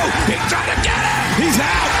through. He's trying to get it. He's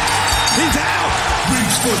out. He's out.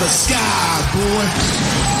 Reach for the sky, boy.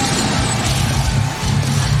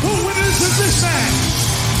 The winners of this match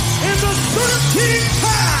and the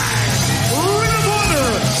 13-time Ring of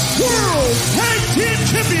Honor World Tag Team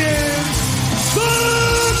Champions, the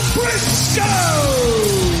Briscoes.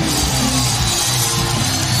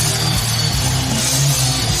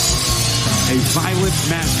 A violent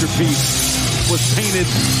masterpiece was painted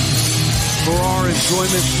for our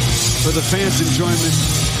enjoyment, for the fans' enjoyment.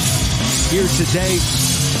 Here today,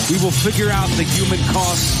 we will figure out the human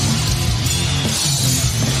cost.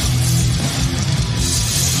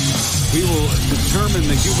 We will determine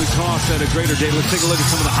the human cost at a greater date. Let's take a look at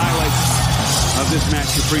some of the highlights of this match,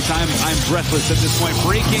 Caprice. I'm breathless at this point.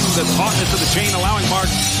 Breaking the tautness of the chain, allowing Mark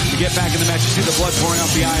to get back in the match. You see the blood pouring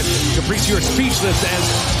off the eyes. Caprice, you're speechless as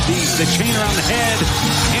the chain around the head,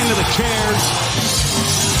 into the chairs.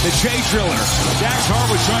 The J-Driller. Dax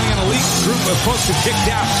Harwood joining an elite group of folks who kicked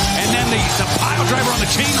out. And then the pile driver on the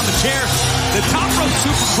chain on the chair. The top rope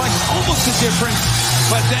superplex, almost a difference.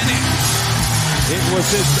 But then it was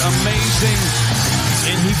just amazing.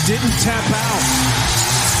 And he didn't tap out.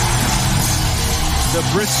 The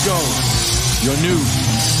Briscoes, your new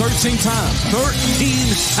 13-time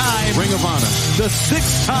Ring of Honor. The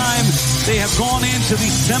 6th time they have gone into the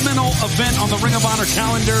seminal event on the Ring of Honor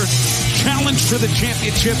calendar, challenged for the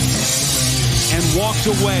championship, and walked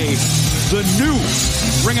away the new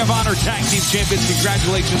Ring of Honor Tag Team Champions.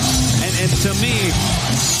 Congratulations. And to me,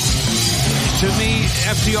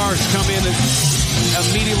 FTR's come in and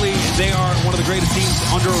immediately they are one of the greatest teams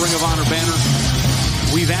under a Ring of Honor banner.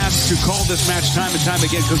 We've asked to call this match time and time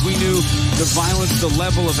again because we knew the violence, the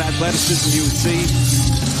level of athleticism you would see.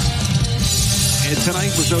 And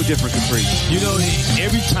tonight was no different, Capri. You know,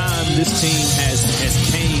 every time this team has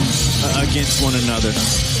came against one another,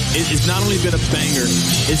 it's not only been a banger,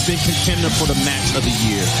 it's been contender for the match of the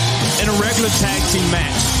year. In a regular tag team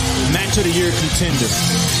match of the year contender.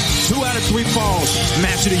 2 out of 3 falls,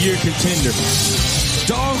 match of the year contender.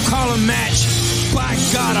 Dog collar match, by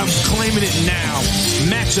God, I'm claiming it now.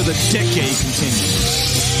 Match of the decade contender.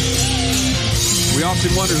 We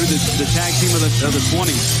often wonder who the tag team of the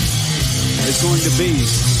 20s is going to be.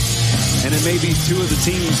 And it may be 2 of the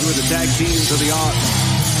teams who are the tag teams of the odds.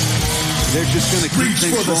 They're just going to keep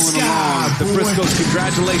things rolling along. The Briscoes,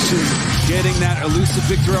 congratulations, getting that elusive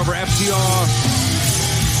victory over FTR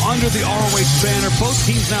under the ROH banner. Both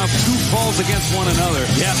teams now have 2 falls against one another.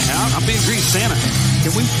 Yeah, I'm being greedy, Santa.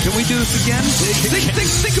 Can we do this again?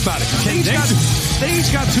 Think about it. They each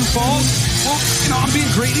got 2 falls. Well, I'm being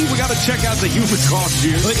greedy. We got to check out the human cost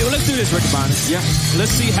here. Let's do this, Rick Bonner. Yeah.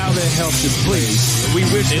 Let's see how their health is. Please. We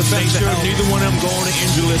wish the best of health. Neither one of them go on the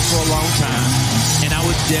injury list for a long time. And I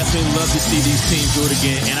would definitely love to see these teams do it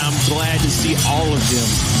again. And I'm glad to see all of them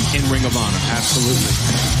in Ring of Honor. Absolutely.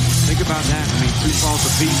 Think about that. I mean, 2 falls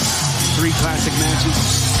apiece, 3 classic matches.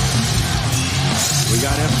 We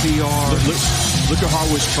got FTR. Look at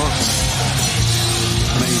Harwood's trunks.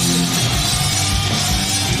 Amazing.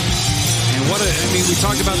 And we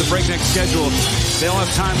talked about the breakneck schedule. They'll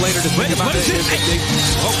have time later to think about it.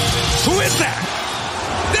 Who is that?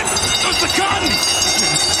 That's the gun!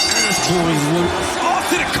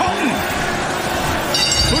 Austin and Colton,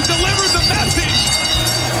 who delivered the message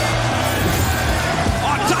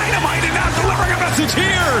on Dynamite and now delivering a message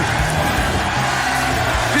here.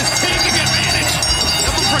 Just taking advantage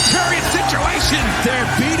of a precarious situation.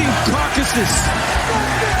 They're beating carcasses.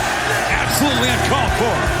 Absolutely uncalled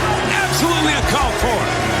for. Absolutely uncalled for.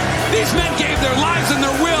 These men gave their lives and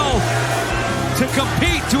their will to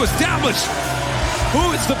compete, to establish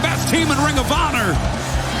who is the best team in Ring of Honor.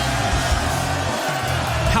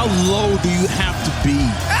 How low do you have to be?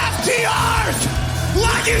 FTR's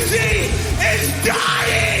legacy is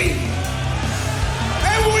dying!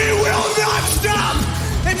 And we will not stop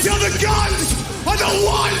until the guns are the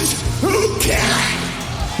ones who kill it!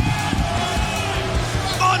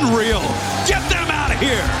 Unreal. Get them out of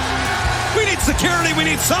here. We need security. We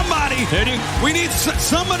need somebody. We need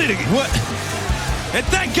somebody to... What? And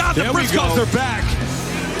thank God the Briscoes are back.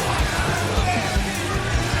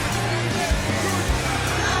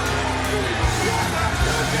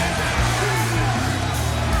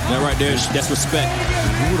 That right there, that's respect.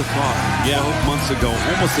 Who would have thought 12 months ago,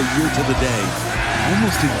 almost a year to the day,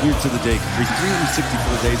 364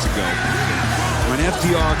 days ago, when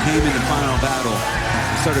FTR came in the final battle,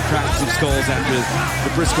 they started cracking some skulls after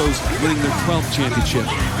the Briscoes winning their 12th championship.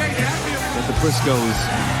 That the Briscoes,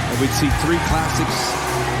 that we'd see 3 classics,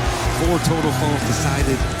 4 total falls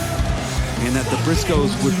decided, and that the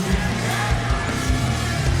Briscoes would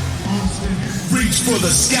reach for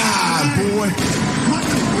the sky, boy.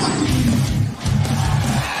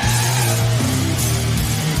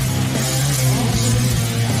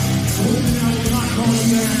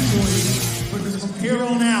 Because from here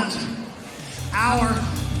on out, our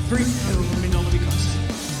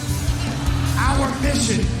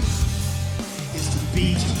mission is to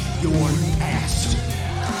beat your ass.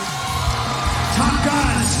 Top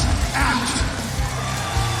guys out.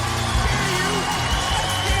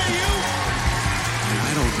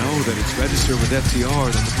 I don't know that it's registered with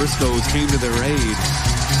FTR that the Briscoes came to their aid.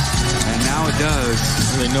 And now it does.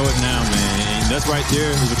 They know it now, man. And that's right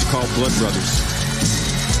there is what you call blood brothers.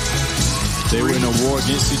 They were in a war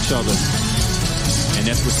against each other. And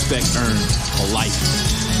that's respect earned for life.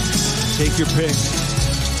 Take your pick.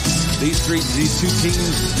 These two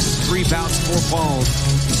teams, 3 bouts, 4 falls.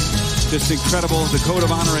 Just incredible. The code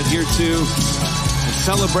of honor adhered to. And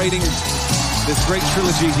celebrating this great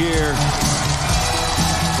trilogy here.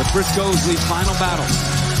 The Briscoes lead final battle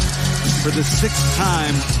for the 6th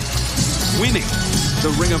time, winning the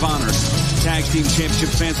Ring of Honor Tag Team Championship.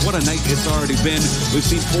 Fans, what a night it's already been. We've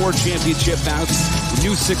seen 4 championship bouts,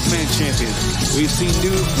 new 6-man champion. We've seen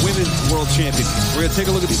new women's world champion. We're going to take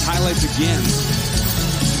a look at these highlights again.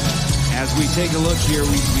 As we take a look here,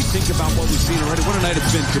 we think about what we've seen already. What a night it's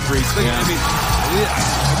been, Caprice. Yeah. I mean,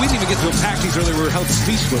 we didn't even get to unpack these earlier. We were held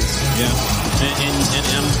speechless. Yeah. And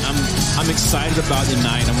I'm excited about the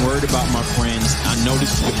night. I'm worried about my friends. I know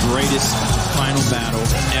this is the greatest final battle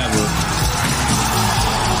ever.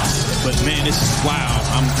 But man, this is wow.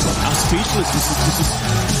 I'm speechless. This is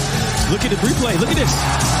look at the replay. Look at this.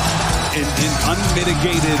 An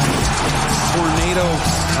unmitigated tornado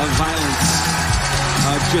of violence.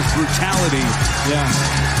 Just brutality. Yeah.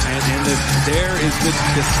 And there is the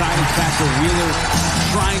deciding factor. Wheeler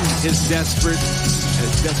trying as desperately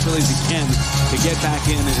as he can to get back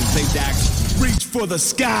in and save Dax. Reach for the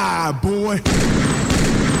sky, boy.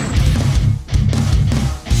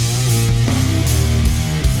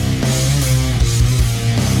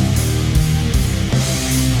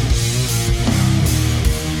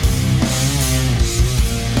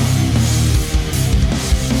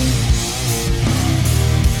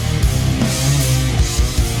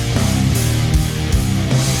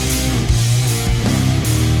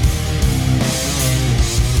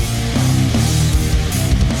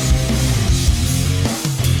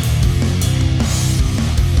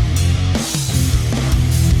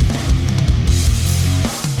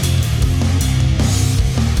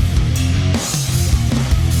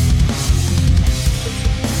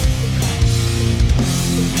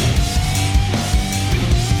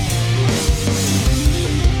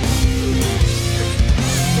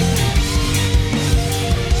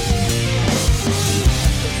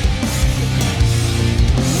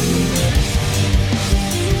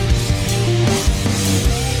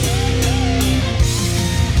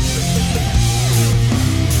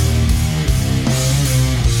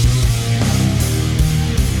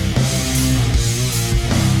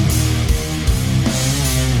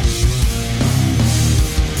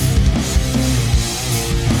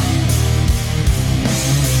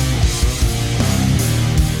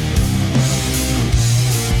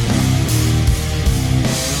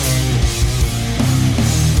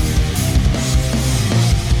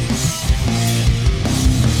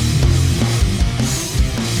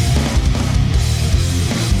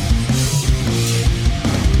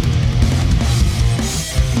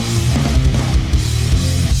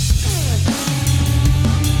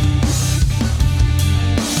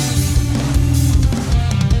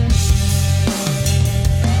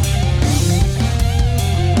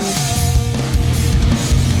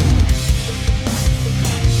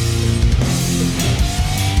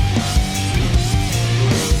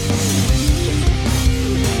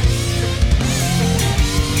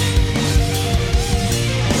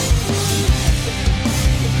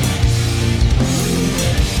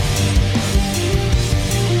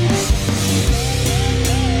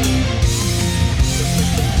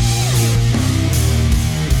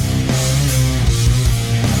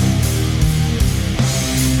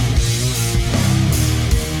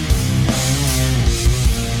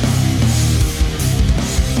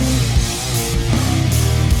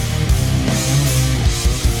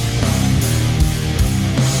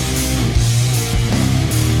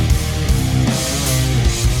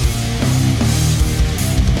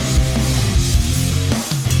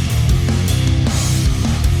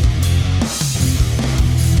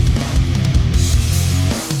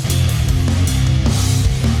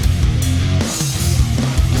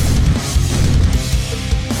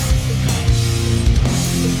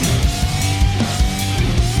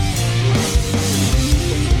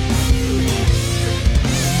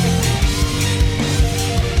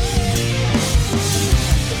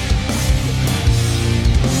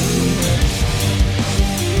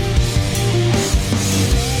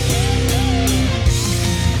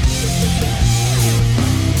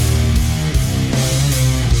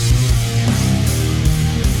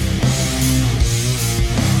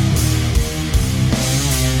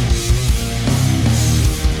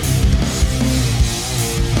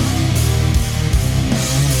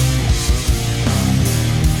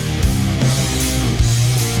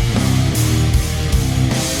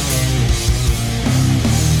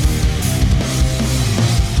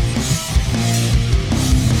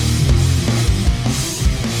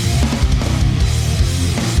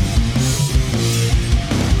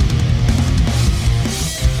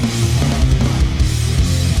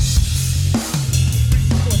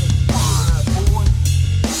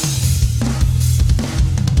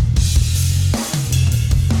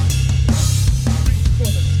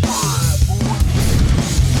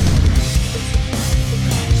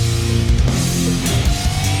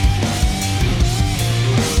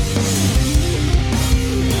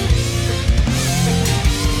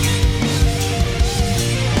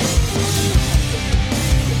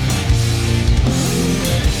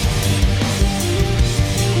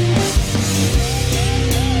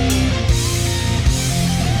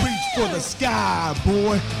 live,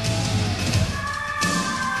 boy.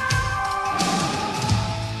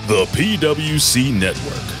 The PWC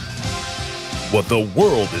Network. What the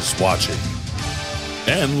world is watching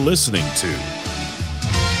and listening to.